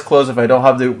my eyes closed if I don't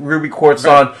have the ruby quartz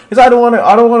on, because I don't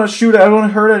want to shoot, I don't want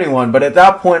to hurt anyone, but at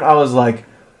that point, I was like,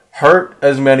 hurt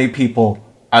as many people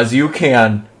as you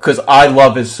can, because I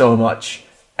love it so much.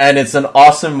 And it's an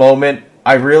awesome moment.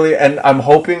 And I'm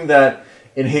hoping that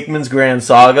in Hickman's Grand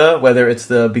Saga, whether it's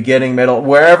the beginning, middle,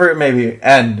 wherever it may be,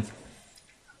 end,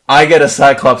 I get a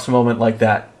Cyclops moment like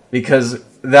that. Because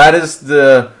that is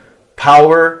the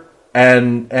power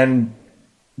and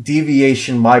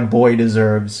deviation my boy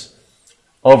deserves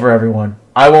over everyone.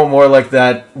 I want more like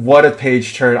that. What a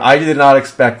page turn. I did not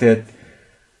expect it.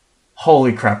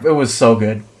 Holy crap. It was so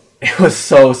good. It was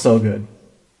so good.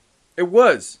 It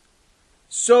was.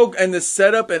 So, and the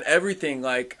setup and everything,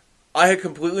 like, I had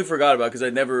completely forgot about because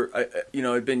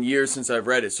it'd been years since I've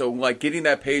read it. So, like, getting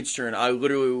that page turn, I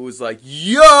literally was like,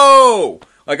 yo!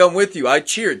 Like, I'm with you. I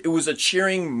cheered. It was a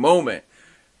cheering moment.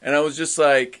 And I was just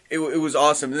like, it was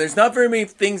awesome. And there's not very many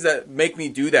things that make me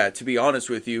do that, to be honest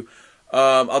with you.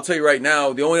 I'll tell you right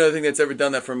now, the only other thing that's ever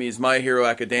done that for me is My Hero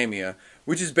Academia,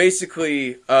 which is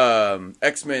basically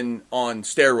X-Men on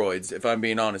steroids, if I'm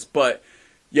being honest. But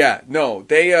yeah, no,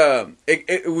 they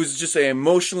it was just an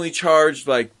emotionally charged,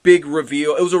 like, big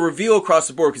reveal. It was a reveal across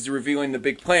the board because they're revealing the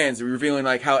big plans, they're revealing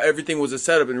like how everything was a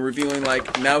setup, and revealing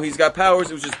like now he's got powers.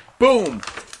 It was just boom,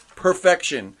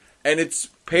 perfection. And its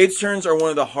page turns are one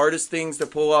of the hardest things to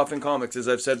pull off in comics, as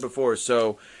I've said before.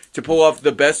 So to pull off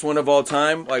the best one of all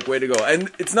time, like, way to go.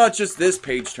 And it's not just this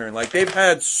page turn; like, they've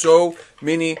had so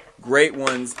many great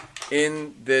ones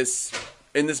in this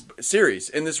series,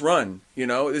 in this run. You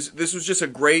know, this was just a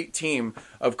great team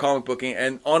of comic booking,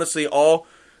 and honestly, all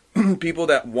people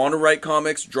that want to write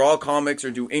comics, draw comics,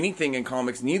 or do anything in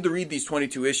comics need to read these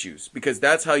 22 issues, because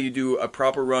that's how you do a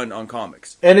proper run on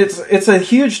comics. And it's a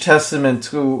huge testament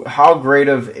to how great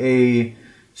of a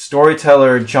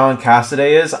storyteller John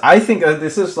Cassaday is. I think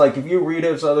this is like, if you read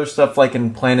his other stuff, like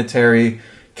in Planetary,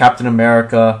 Captain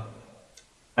America,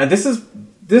 and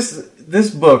this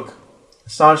book,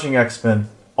 Astonishing X-Men,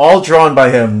 all drawn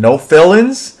by him. No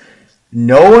fill-ins,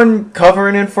 no one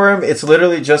covering in for him. It's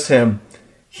literally just him.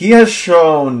 He has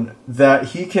shown that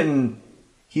he can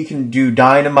do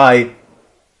dynamite,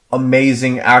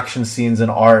 amazing action scenes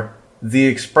and art. The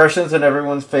expressions in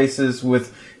everyone's faces,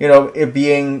 with, you know, it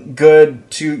being good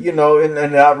to, you know, in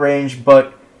that range,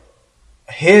 but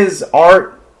his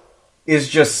art is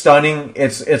just stunning.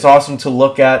 It's awesome to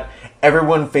look at.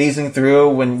 Everyone phasing through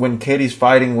when Kitty's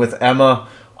fighting with Emma,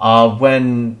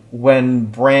 when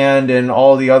Brand and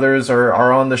all the others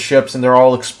are on the ships and they're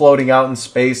all exploding out in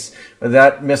space.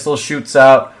 That missile shoots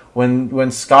out.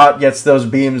 When Scott gets those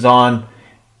beams on,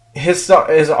 his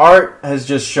art has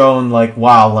just shown, like,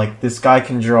 wow, like, this guy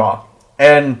can draw.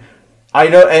 And I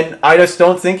just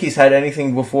don't think he's had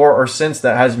anything before or since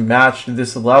that has matched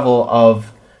this level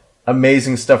of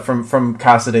amazing stuff from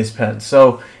Cassaday's pen.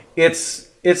 So it's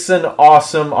an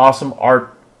awesome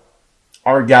art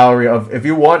gallery of, if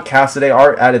you want Cassaday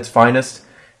art at its finest,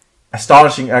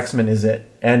 Astonishing X-Men is it,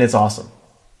 and it's awesome.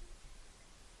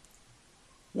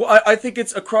 Well, I think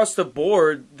it's across the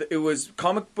board. It was,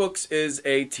 comic books is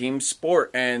a team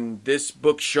sport, and this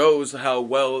book shows how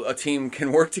well a team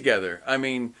can work together. I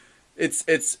mean,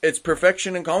 it's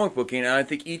perfection in comic booking, and I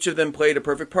think each of them played a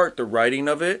perfect part. The writing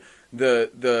of it,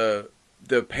 the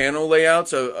panel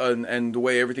layouts, and the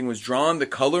way everything was drawn, the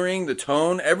coloring, the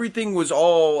tone, everything was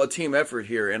all a team effort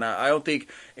here. And I don't think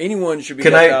anyone should be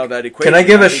left out of that equation. Can I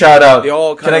give a shout out?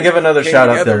 Can I give another shout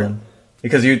out, Dylan?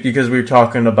 Because we were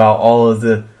talking about all of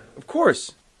the... Of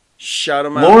course. Shout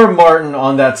them out. Laura Martin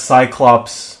on that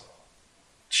Cyclops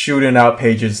shooting out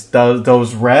pages.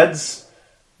 Those reds,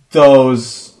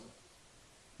 those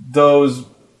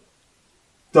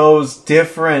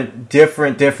different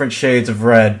shades of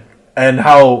red, and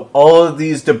how all of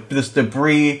this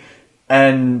debris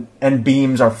and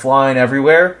beams are flying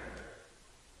everywhere.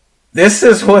 This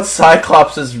is what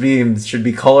Cyclops' beams should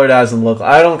be colored as and look.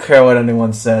 I don't care what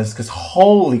anyone says, because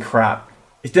holy crap.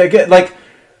 Like,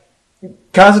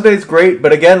 Cassaday's great,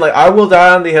 but again, like, I will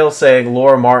die on the hill saying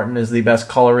Laura Martin is the best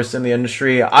colorist in the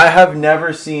industry. I have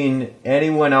never seen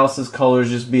anyone else's colors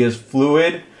just be as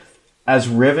fluid, as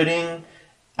riveting,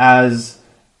 as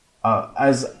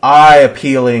eye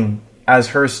appealing as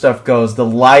her stuff goes. The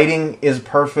lighting is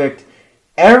perfect.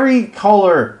 Every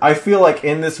color I feel like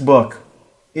in this book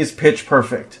is pitch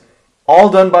perfect. All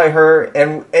done by her,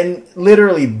 and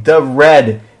literally the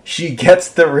red. She gets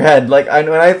the red. Like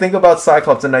when I think about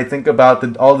Cyclops and I think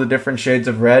about all the different shades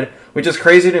of red, which is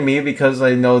crazy to me because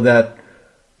I know that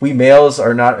we males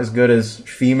are not as good as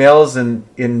females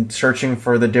in searching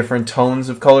for the different tones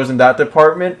of colors in that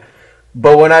department.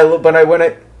 But when I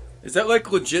is that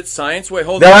like legit science? Wait,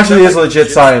 hold on. That actually is legit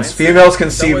science. Females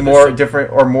can see more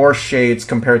different or more shades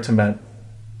compared to men.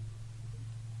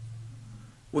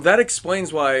 Well, that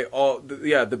explains why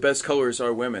the best colors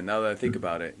are women. Now that I think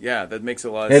about it, yeah, that makes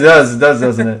a lot of sense. It does,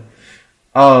 doesn't it?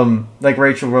 Like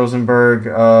Rachel Rosenberg.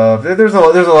 There's a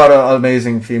lot of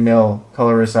amazing female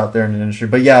colorists out there in the industry.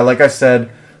 But yeah, like I said,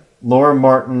 Laura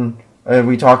Martin.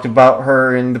 We talked about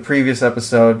her in the previous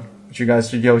episode, which you guys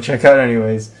should go check out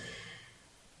anyways.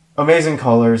 Amazing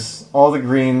colors, all the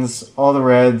greens, all the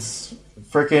reds,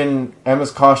 frickin' Emma's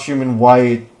costume in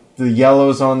white, the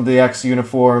yellows on the X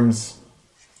uniforms,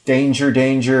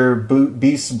 Danger,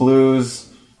 Beast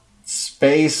Blues,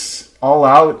 space, all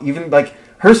out, even like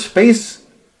her space.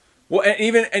 Well,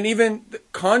 and even the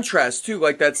contrast too,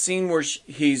 like that scene where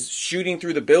he's shooting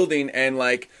through the building and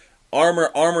like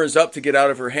armors up to get out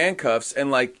of her handcuffs,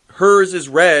 and like hers is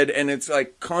red, and it's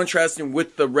like contrasting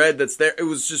with the red that's there. It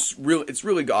was just it's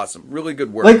really awesome, really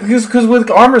good work. Like because with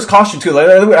Armor's costume too, like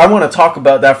I want to talk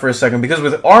about that for a second, because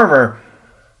with Armor,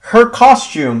 her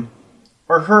costume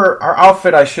or her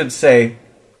outfit, I should say,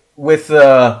 with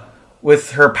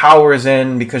her powers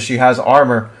in, because she has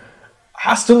armor,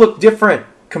 has to look different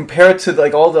compared to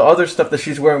like all the other stuff that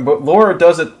she's wearing. But Laura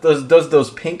does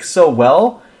those pinks so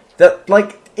well that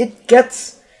like it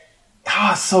gets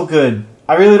so good.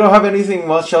 I really don't have anything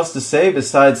much else to say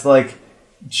besides like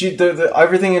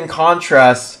everything in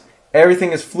contrast.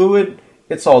 Everything is fluid.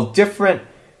 It's all different,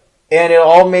 and it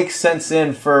all makes sense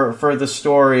for the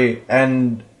story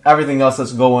and everything else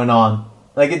that's going on.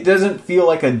 Like it doesn't feel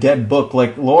like a dead book.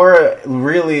 Like Laura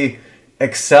really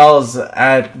excels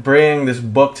at bringing this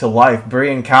book to life,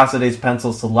 bringing Cassaday's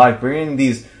pencils to life, bringing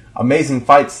these amazing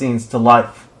fight scenes to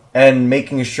life, and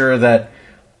making sure that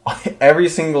every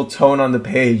single tone on the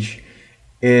page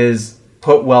is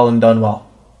put well and done well.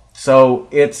 So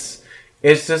it's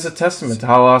just a testament to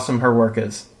how awesome her work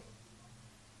is.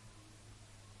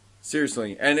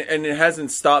 Seriously, and it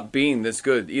hasn't stopped being this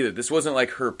good either. This wasn't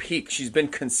like her peak. She's been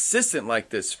consistent like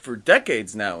this for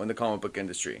decades now in the comic book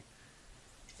industry.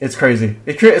 It's crazy.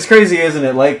 It's crazy, isn't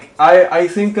it? Like I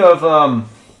think of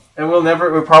and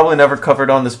we'll probably never cover it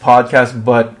on this podcast,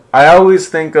 but I always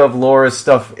think of Laura's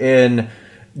stuff in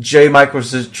J. Michael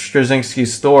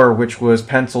Straczynski's Thor, which was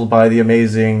penciled by the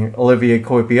amazing Olivier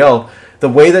Coipel. The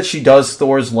way that she does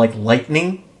Thor's like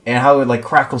lightning and how it like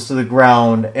crackles to the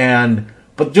ground,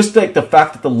 but just like the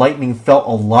fact that the lightning felt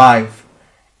alive,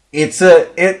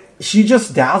 she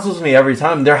just dazzles me every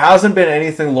time. There hasn't been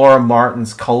anything Laura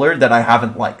Martin's colored that I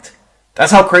haven't liked.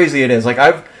 That's how crazy it is. Like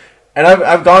I've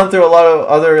gone through a lot of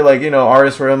other like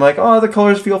artists where I'm like, oh, the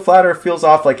colors feel flat or feels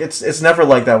off. Like it's never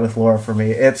like that with Laura for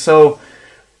me. It's so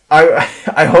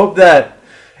I hope that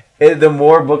the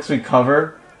more books we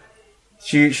cover,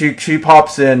 she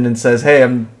pops in and says, hey,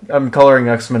 I'm coloring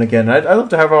X-Men again. I'd love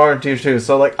to have her on too.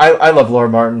 So like I love Laura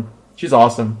Martin. She's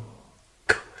awesome.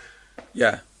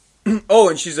 Yeah. Oh,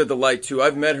 and she's a delight too.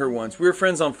 I've met her once. We were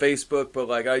friends on Facebook, but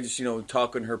like I just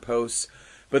talk on her posts.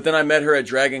 But then I met her at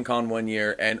Dragon Con one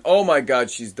year, and oh my god,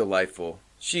 she's delightful.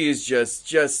 She is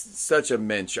just such a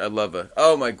mensch. I love her.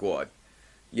 Oh my god.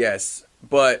 Yes.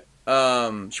 But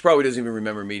she probably doesn't even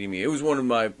remember meeting me. It was one of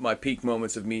my peak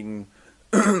moments of meeting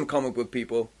comic book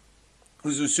people. It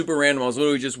was super random. I was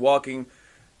literally just walking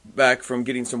back from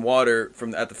getting some water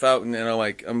at the fountain, and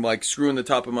I'm like screwing the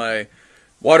top of my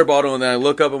water bottle, and then I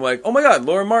look up, I'm like, oh my god,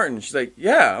 Laura Martin. She's like,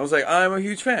 yeah. I was like, I'm a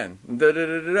huge fan.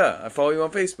 I follow you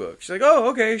on Facebook. She's like, oh,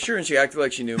 okay, sure. And she acted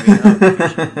like she knew me.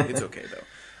 It's okay though.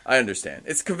 I understand.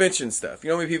 It's convention stuff.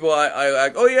 You know how many people I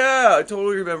like, oh yeah, I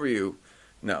totally remember you.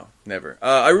 No, never.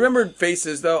 I remember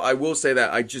faces though. I will say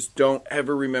that. I just don't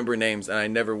ever remember names, and I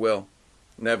never will.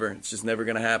 Never. It's just never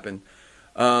going to happen.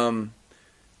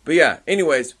 But yeah,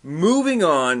 anyways, moving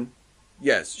on.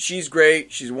 Yes, she's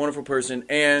great. She's a wonderful person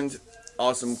and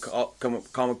awesome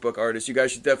comic book artist. You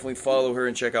guys should definitely follow her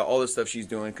and check out all the stuff she's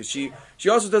doing, because she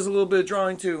also does a little bit of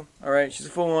drawing too. All right, she's a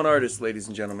full-on artist, ladies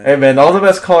and gentlemen. Hey man, all the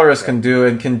best colorists can do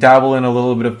and can dabble in a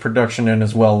little bit of production in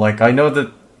as well. Like I know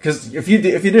that, because if you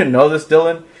didn't know this,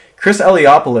 Dylan, Chris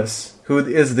Eliopoulos, who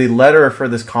is the letterer for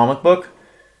this comic book,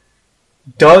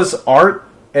 does art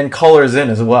and colors in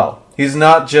as well. He's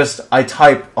not just I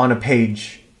type on a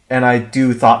page and I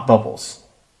do thought bubbles.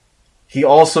 He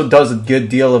also does a good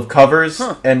deal of covers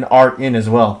and art in as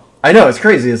well. I know, it's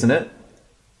crazy, isn't it?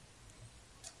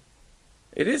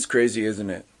 It is crazy, isn't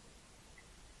it?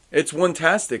 It's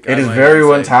one-tastic. It is very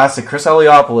one-tastic. Chris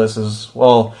Eliopoulos is,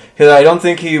 well, I don't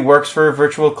think he works for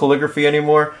Virtual Calligraphy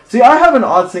anymore. See, I have an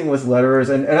odd thing with letterers,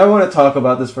 and I want to talk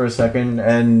about this for a second,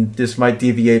 and this might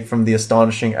deviate from the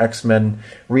Astonishing X-Men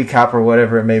recap or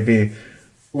whatever it may be.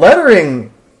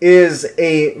 Lettering is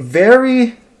a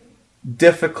very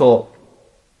difficult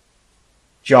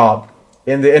job.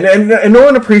 And no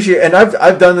one appreciates, and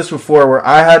I've done this before where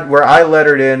I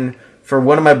lettered in for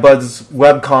one of my bud's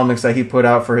web comics that he put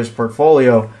out for his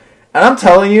portfolio. And I'm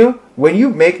telling you, when you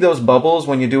make those bubbles,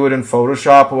 when you do it in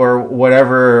Photoshop or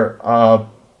whatever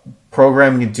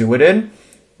program you do it in,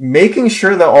 making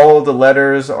sure that all of the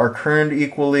letters are kerned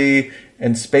equally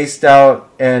and spaced out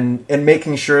and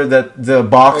making sure that the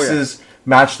boxes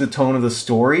match the tone of the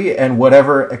story and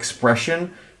whatever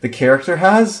expression the character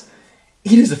has,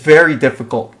 it is very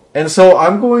difficult. And so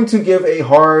I'm going to give a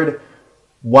hard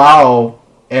wow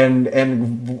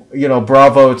and you know,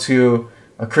 bravo to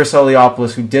Chris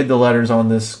Eliopoulos, who did the letters on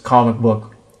this comic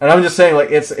book. And I'm just saying,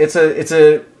 like, it's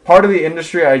a part of the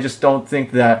industry I just don't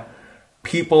think that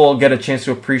people get a chance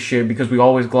to appreciate because we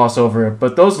always gloss over it.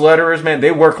 But those letterers, man,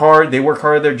 they work hard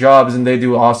at their jobs, and they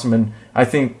do awesome. And I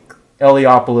think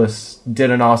Eliopoulos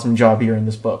did an awesome job here in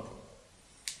this book.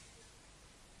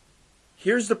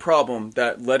 Here's the problem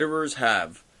that letterers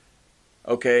have,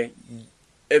 okay?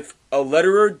 If a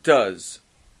letterer does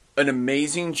an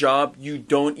amazing job, you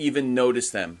don't even notice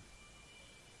them.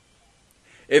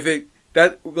 Let me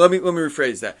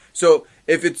rephrase that. So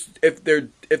if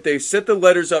they set the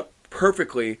letters up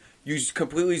perfectly, you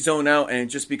completely zone out and it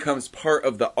just becomes part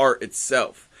of the art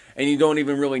itself. And you don't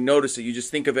even really notice it. You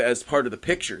just think of it as part of the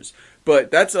pictures. But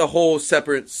that's a whole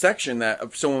separate section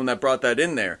of someone that brought that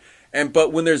in there.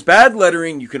 But when there's bad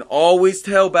lettering, you can always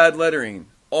tell bad lettering.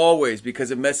 Always,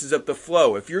 because it messes up the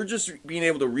flow. If you're just being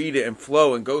able to read it and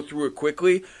flow and go through it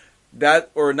quickly,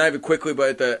 or not even quickly,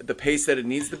 but at the pace that it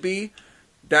needs to be,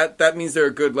 that means they're a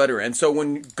good letterer. And so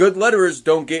when good letterers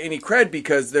don't get any cred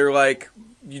because they're like,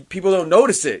 people don't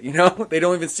notice it, you know? They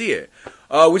don't even see it.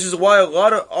 Which is why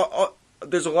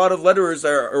there's a lot of letterers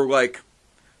that are like,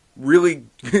 really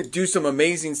do some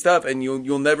amazing stuff, and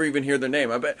you'll never even hear their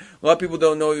name. I bet a lot of people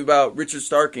don't know about Richard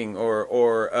Starking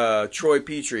or Troy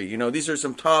Petrie. You know, these are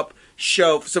some top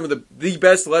shelf, some of the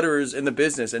best letterers in the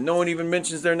business, and no one even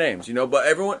mentions their names. You know, but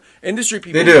industry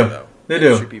people know though.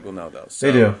 Industry people know though. So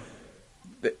they do.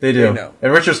 They do. They know.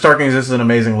 And Richard Starking is an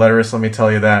amazing letterist. Let me tell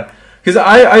you that. Because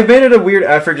I made it a weird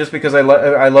effort just because I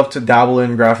love to dabble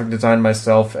in graphic design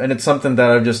myself, and it's something that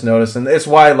I've just noticed, and it's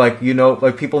why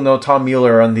people know Tom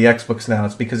Mueller on the X books now.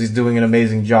 It's because he's doing an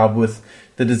amazing job with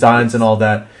the designs and all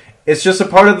that. It's just a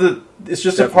part of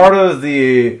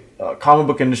the comic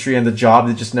book industry and the job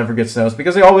that just never gets noticed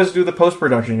because they always do the post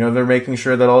production. You know, they're making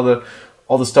sure that all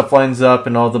the stuff lines up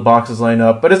and all the boxes line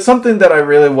up. But it's something that I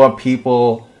really want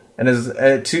people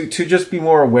to just be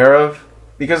more aware of.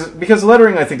 Because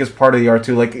lettering, I think, is part of the art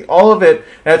too. Like all of it,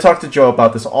 and I talked to Joe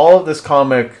about this. All of this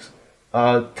comic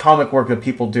work that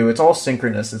people do, it's all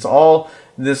synchronous. It's all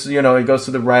this, you know. It goes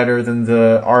to the writer, then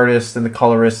the artist, and the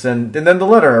colorist, and then the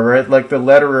letterer, right? Like the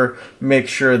letterer makes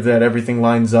sure that everything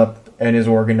lines up and is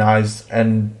organized,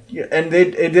 and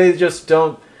they just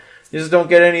don't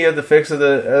get any of the fix of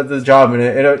the job, and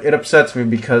it upsets me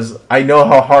because I know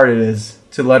how hard it is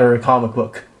to letter a comic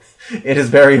book. It is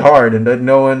very hard, and that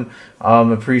no one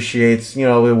appreciates, you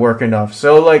know, the work enough.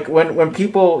 So, like, when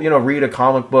people, you know, read a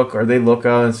comic book or they look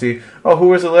out and see, oh, who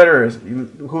was the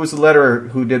letterer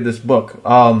who did this book?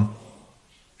 I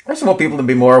just want people to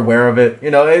be more aware of it,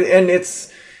 you know, and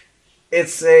it's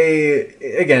just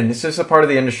a part of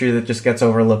the industry that just gets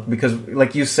overlooked because,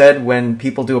 like you said, when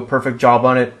people do a perfect job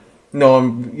on it, no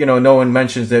one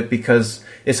mentions it because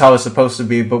it's how it's supposed to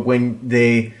be. But when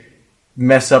they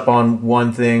mess up on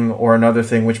one thing or another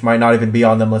thing, which might not even be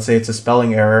on them. Let's say it's a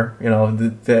spelling error. You know,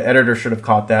 the editor should have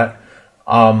caught that.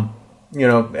 You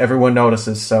know, everyone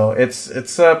notices. So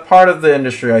it's a part of the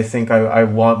industry I think I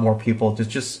want more people to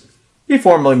just be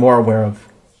formally more aware of,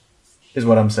 is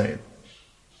what I'm saying.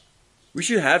 We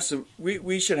should have some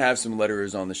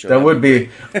letterers on the show. That would be.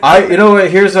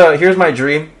 Here's my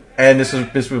dream, and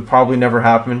this would probably never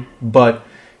happen, but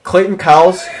Clayton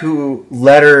Cowles, who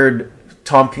lettered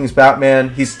Tom King's Batman.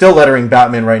 He's still lettering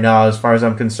Batman right now, as far as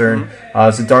I'm concerned.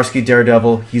 Zdarsky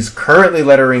Daredevil. He's currently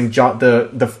lettering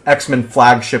the X-Men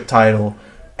flagship title,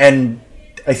 and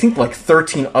I think like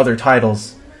 13 other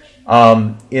titles.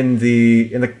 In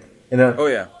the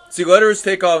See, letters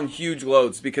take on huge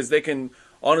loads because they can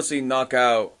honestly knock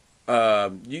out.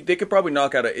 They could probably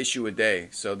knock out an issue a day,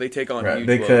 so they take on huge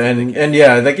They loads. could, and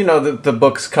yeah, like the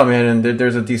books come in, and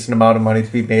there's a decent amount of money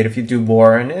to be made if you do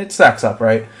more, and it stacks up,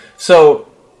 right? So,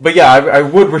 but yeah, I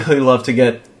would really love to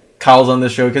get Kyle's on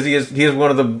this show because he is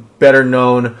one of the better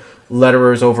known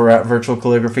letterers over at Virtual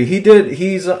Calligraphy.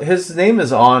 His name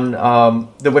is on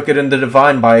The Wicked and the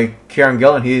Divine by Kieran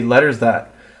Gillen. He letters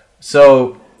that,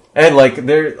 so. And like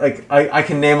I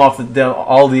can name off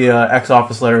all the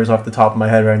ex-office letters off the top of my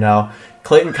head right now.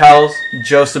 Clayton Cowles,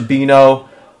 Joe Sabino,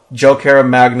 Joe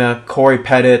Caramagna, Corey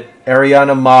Pettit,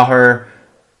 Ariana Maher,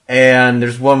 and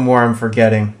there's one more I'm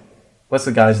forgetting. What's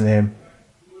the guy's name?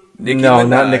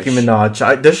 Not Nicki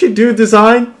Minaj. Does she do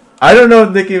design? I don't know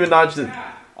if Nicki Minaj did.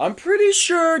 I'm pretty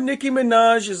sure Nicki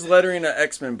Minaj is lettering an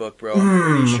X-Men book, bro. I'm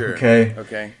pretty sure.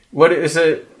 Okay. What is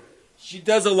it? She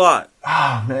does a lot.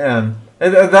 Oh, man.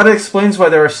 That explains why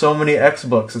there are so many X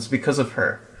books. It's because of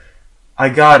her. I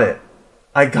got it.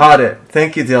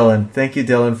 Thank you,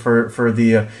 Dylan, for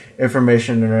the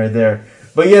information right there.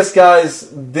 But yes,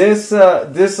 guys, this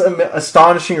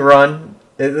astonishing run,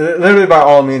 literally by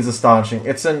all means astonishing.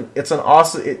 It's an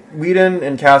awesome. Whedon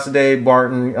and Cassaday,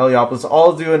 Barton, Eliopoulos,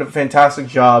 all doing a fantastic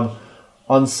job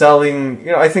on selling.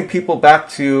 I think people back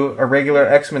to a regular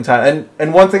X-Men title.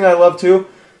 And one thing I love too,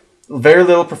 very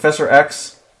little Professor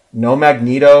X. No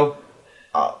Magneto.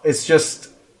 It's just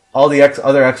all the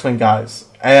other X-Men guys.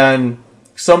 And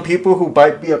some people who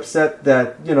might be upset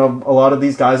that, a lot of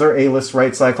these guys are A-list,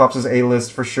 right? Cyclops is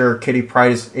A-list for sure. Kitty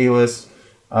Pryde is A-list.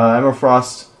 Emma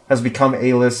Frost has become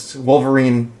A-list.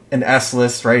 Wolverine an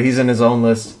S-list, right? He's in his own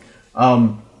list.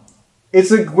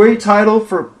 It's a great title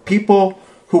for people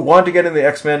who want to get in the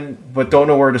X-Men but don't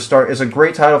know where to start. It's a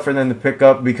great title for them to pick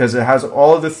up because it has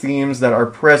all of the themes that are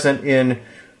present in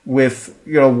with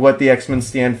what the X-Men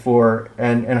stand for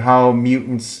and how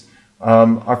mutants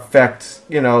affect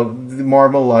the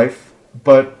Marvel life,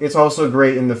 but it's also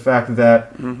great in the fact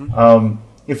that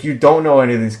if you don't know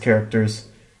any of these characters,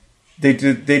 they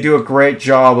do a great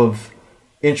job of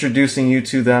introducing you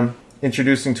to them,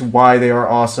 introducing to why they are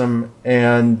awesome,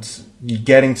 and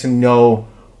getting to know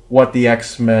what the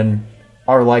X-Men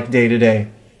are like day to day.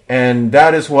 And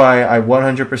that is why I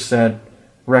 100%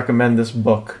 recommend this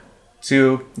book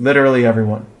to literally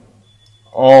everyone.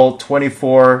 All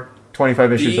 24,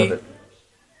 25 issues of it.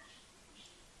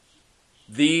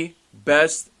 The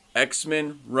best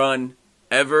X-Men run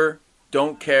ever.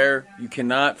 Don't care. You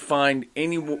cannot find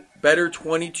any better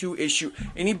 22 issue,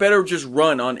 any better just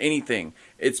run on anything.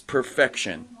 It's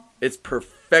perfection. It's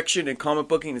perfection in comic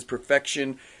booking. It's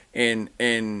perfection in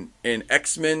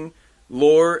X-Men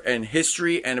lore and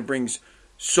history, and it brings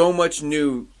so much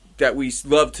new that we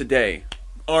love today.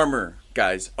 Armor,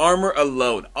 guys. Armor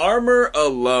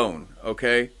alone,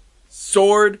 okay?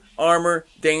 Sword, armor,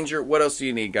 danger. What else do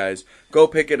you need, guys? Go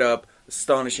pick it up.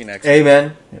 Astonishing X-Men.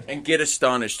 Amen. And get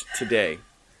astonished today.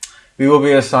 We will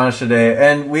be astonished today.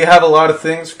 And we have a lot of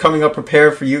things coming up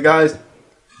prepared for you guys.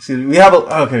 Excuse me.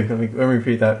 Let me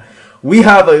repeat that. We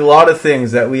have a lot of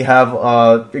things that we have,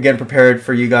 again, prepared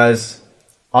for you guys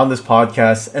on this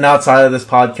podcast. And outside of this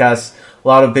podcast, a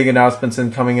lot of big announcements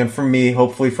coming in from me,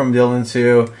 hopefully from Dylan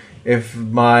too.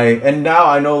 And now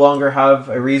I no longer have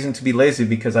a reason to be lazy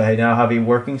because I now have a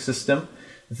working system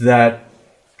that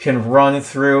can run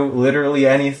through literally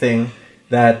anything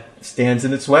that stands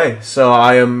in its way. So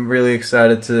I am really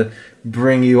excited to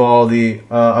bring you all the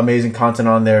amazing content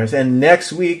on there. And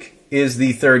next week is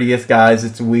the 30th,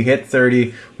 guys. We hit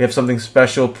 30. We have something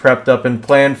special prepped up and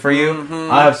planned for you.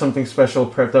 Mm-hmm. I have something special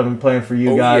prepped up and planned for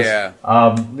you guys.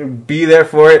 Yeah. Be there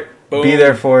for it. Boom. Be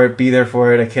there for it. Be there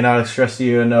for it. I cannot stress to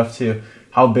you enough to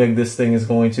how big this thing is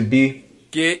going to be.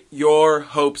 Get your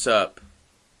hopes up.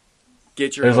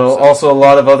 There's also a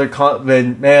lot of other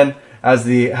man, as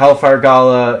the Hellfire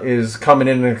Gala is coming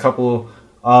in a couple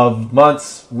of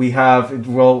months,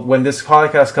 when this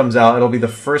podcast comes out, it'll be the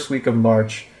first week of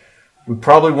March. We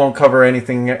probably won't cover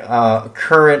anything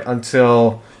current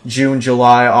until June,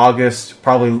 July, August.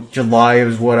 Probably July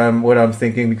is what I'm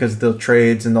thinking because the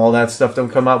trades and all that stuff don't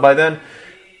come out by then.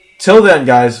 Till then,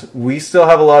 guys, we still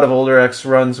have a lot of older X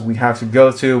runs we have to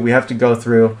go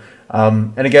through.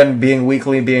 And again, being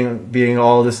weekly, being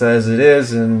all this as it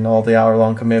is, and all the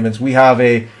hour-long commitments, we have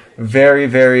a very,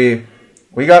 very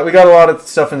we got a lot of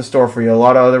stuff in store for you. A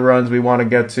lot of other runs we want to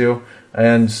get to,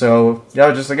 and so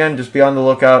just be on the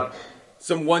lookout.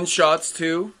 Some one shots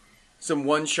too. Some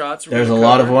one shots. There's a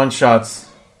lot of one shots.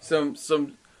 Some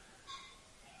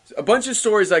a bunch of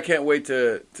stories I can't wait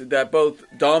to that both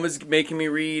Dom is making me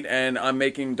read and I'm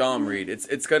making Dom read.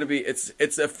 It's gonna be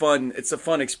it's a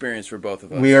fun experience for both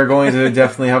of us. We are going to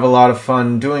definitely have a lot of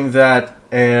fun doing that,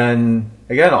 and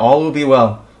again, all will be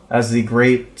well, as the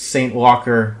great Saint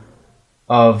Walker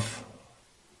of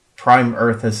Prime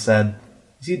Earth has said.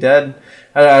 Is he dead?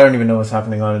 I don't even know what's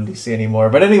happening on DC anymore.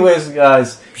 But anyways,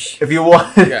 guys, if you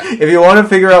want if you want to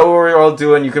figure out what we're all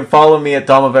doing, you can follow me at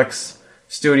Domovex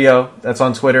Studio. That's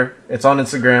on Twitter. It's on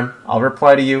Instagram. I'll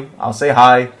reply to you. I'll say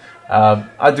hi.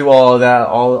 I do all of that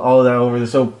over there.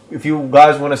 So if you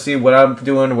guys want to see what I'm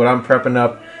doing, what I'm prepping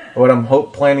up, what I'm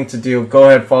planning to do, go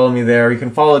ahead, follow me there. You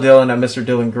can follow Dylan at Mr.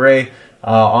 Dylan Gray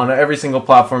on every single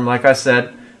platform, like I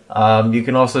said. You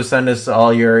can also send us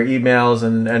all your emails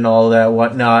and all that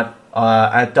whatnot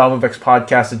at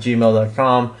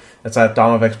domovexpodcast@gmail.com. That's at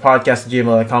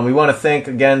domovexpodcast@gmail.com. We want to thank,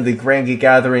 again, the Grand Geek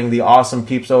Gathering, the awesome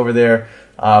peeps over there,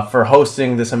 for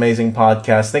hosting this amazing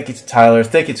podcast. Thank you to Tyler.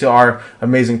 Thank you to our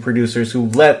amazing producers who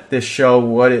let this show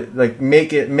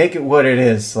make it what it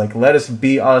is. Like, let us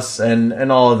be us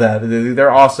and all of that.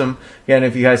 They're awesome. Again,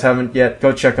 if you guys haven't yet,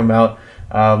 go check them out.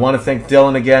 I want to thank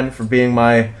Dylan again for being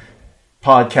my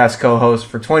podcast co-host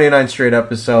for 29 straight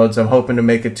episodes. I'm hoping to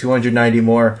make it 290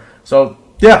 more. So,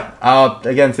 yeah.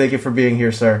 Again, thank you for being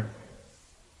here, sir.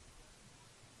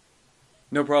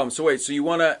 No problem. So wait,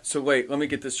 let me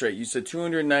get this straight. You said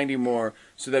 290 more,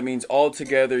 so that means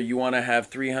altogether you want to have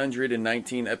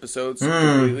 319 episodes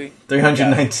completely?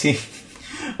 319.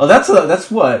 Oh,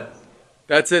 that's what?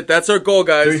 That's it. That's our goal,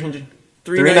 guys.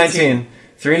 319.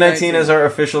 319 is our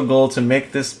official goal to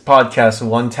make this podcast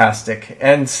one-tastic.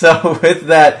 And so with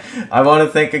that, I want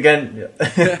to thank again,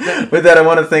 I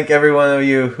want to thank every one of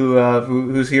you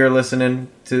who's here listening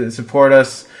to support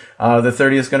us. The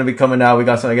 30th is going to be coming out. We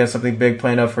got something big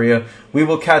planned up for you. We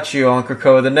will catch you on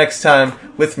Krakoa the next time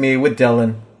with me, with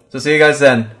Dylan. So see you guys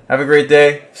then. Have a great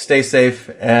day. Stay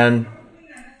safe. And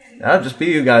just be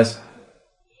you guys.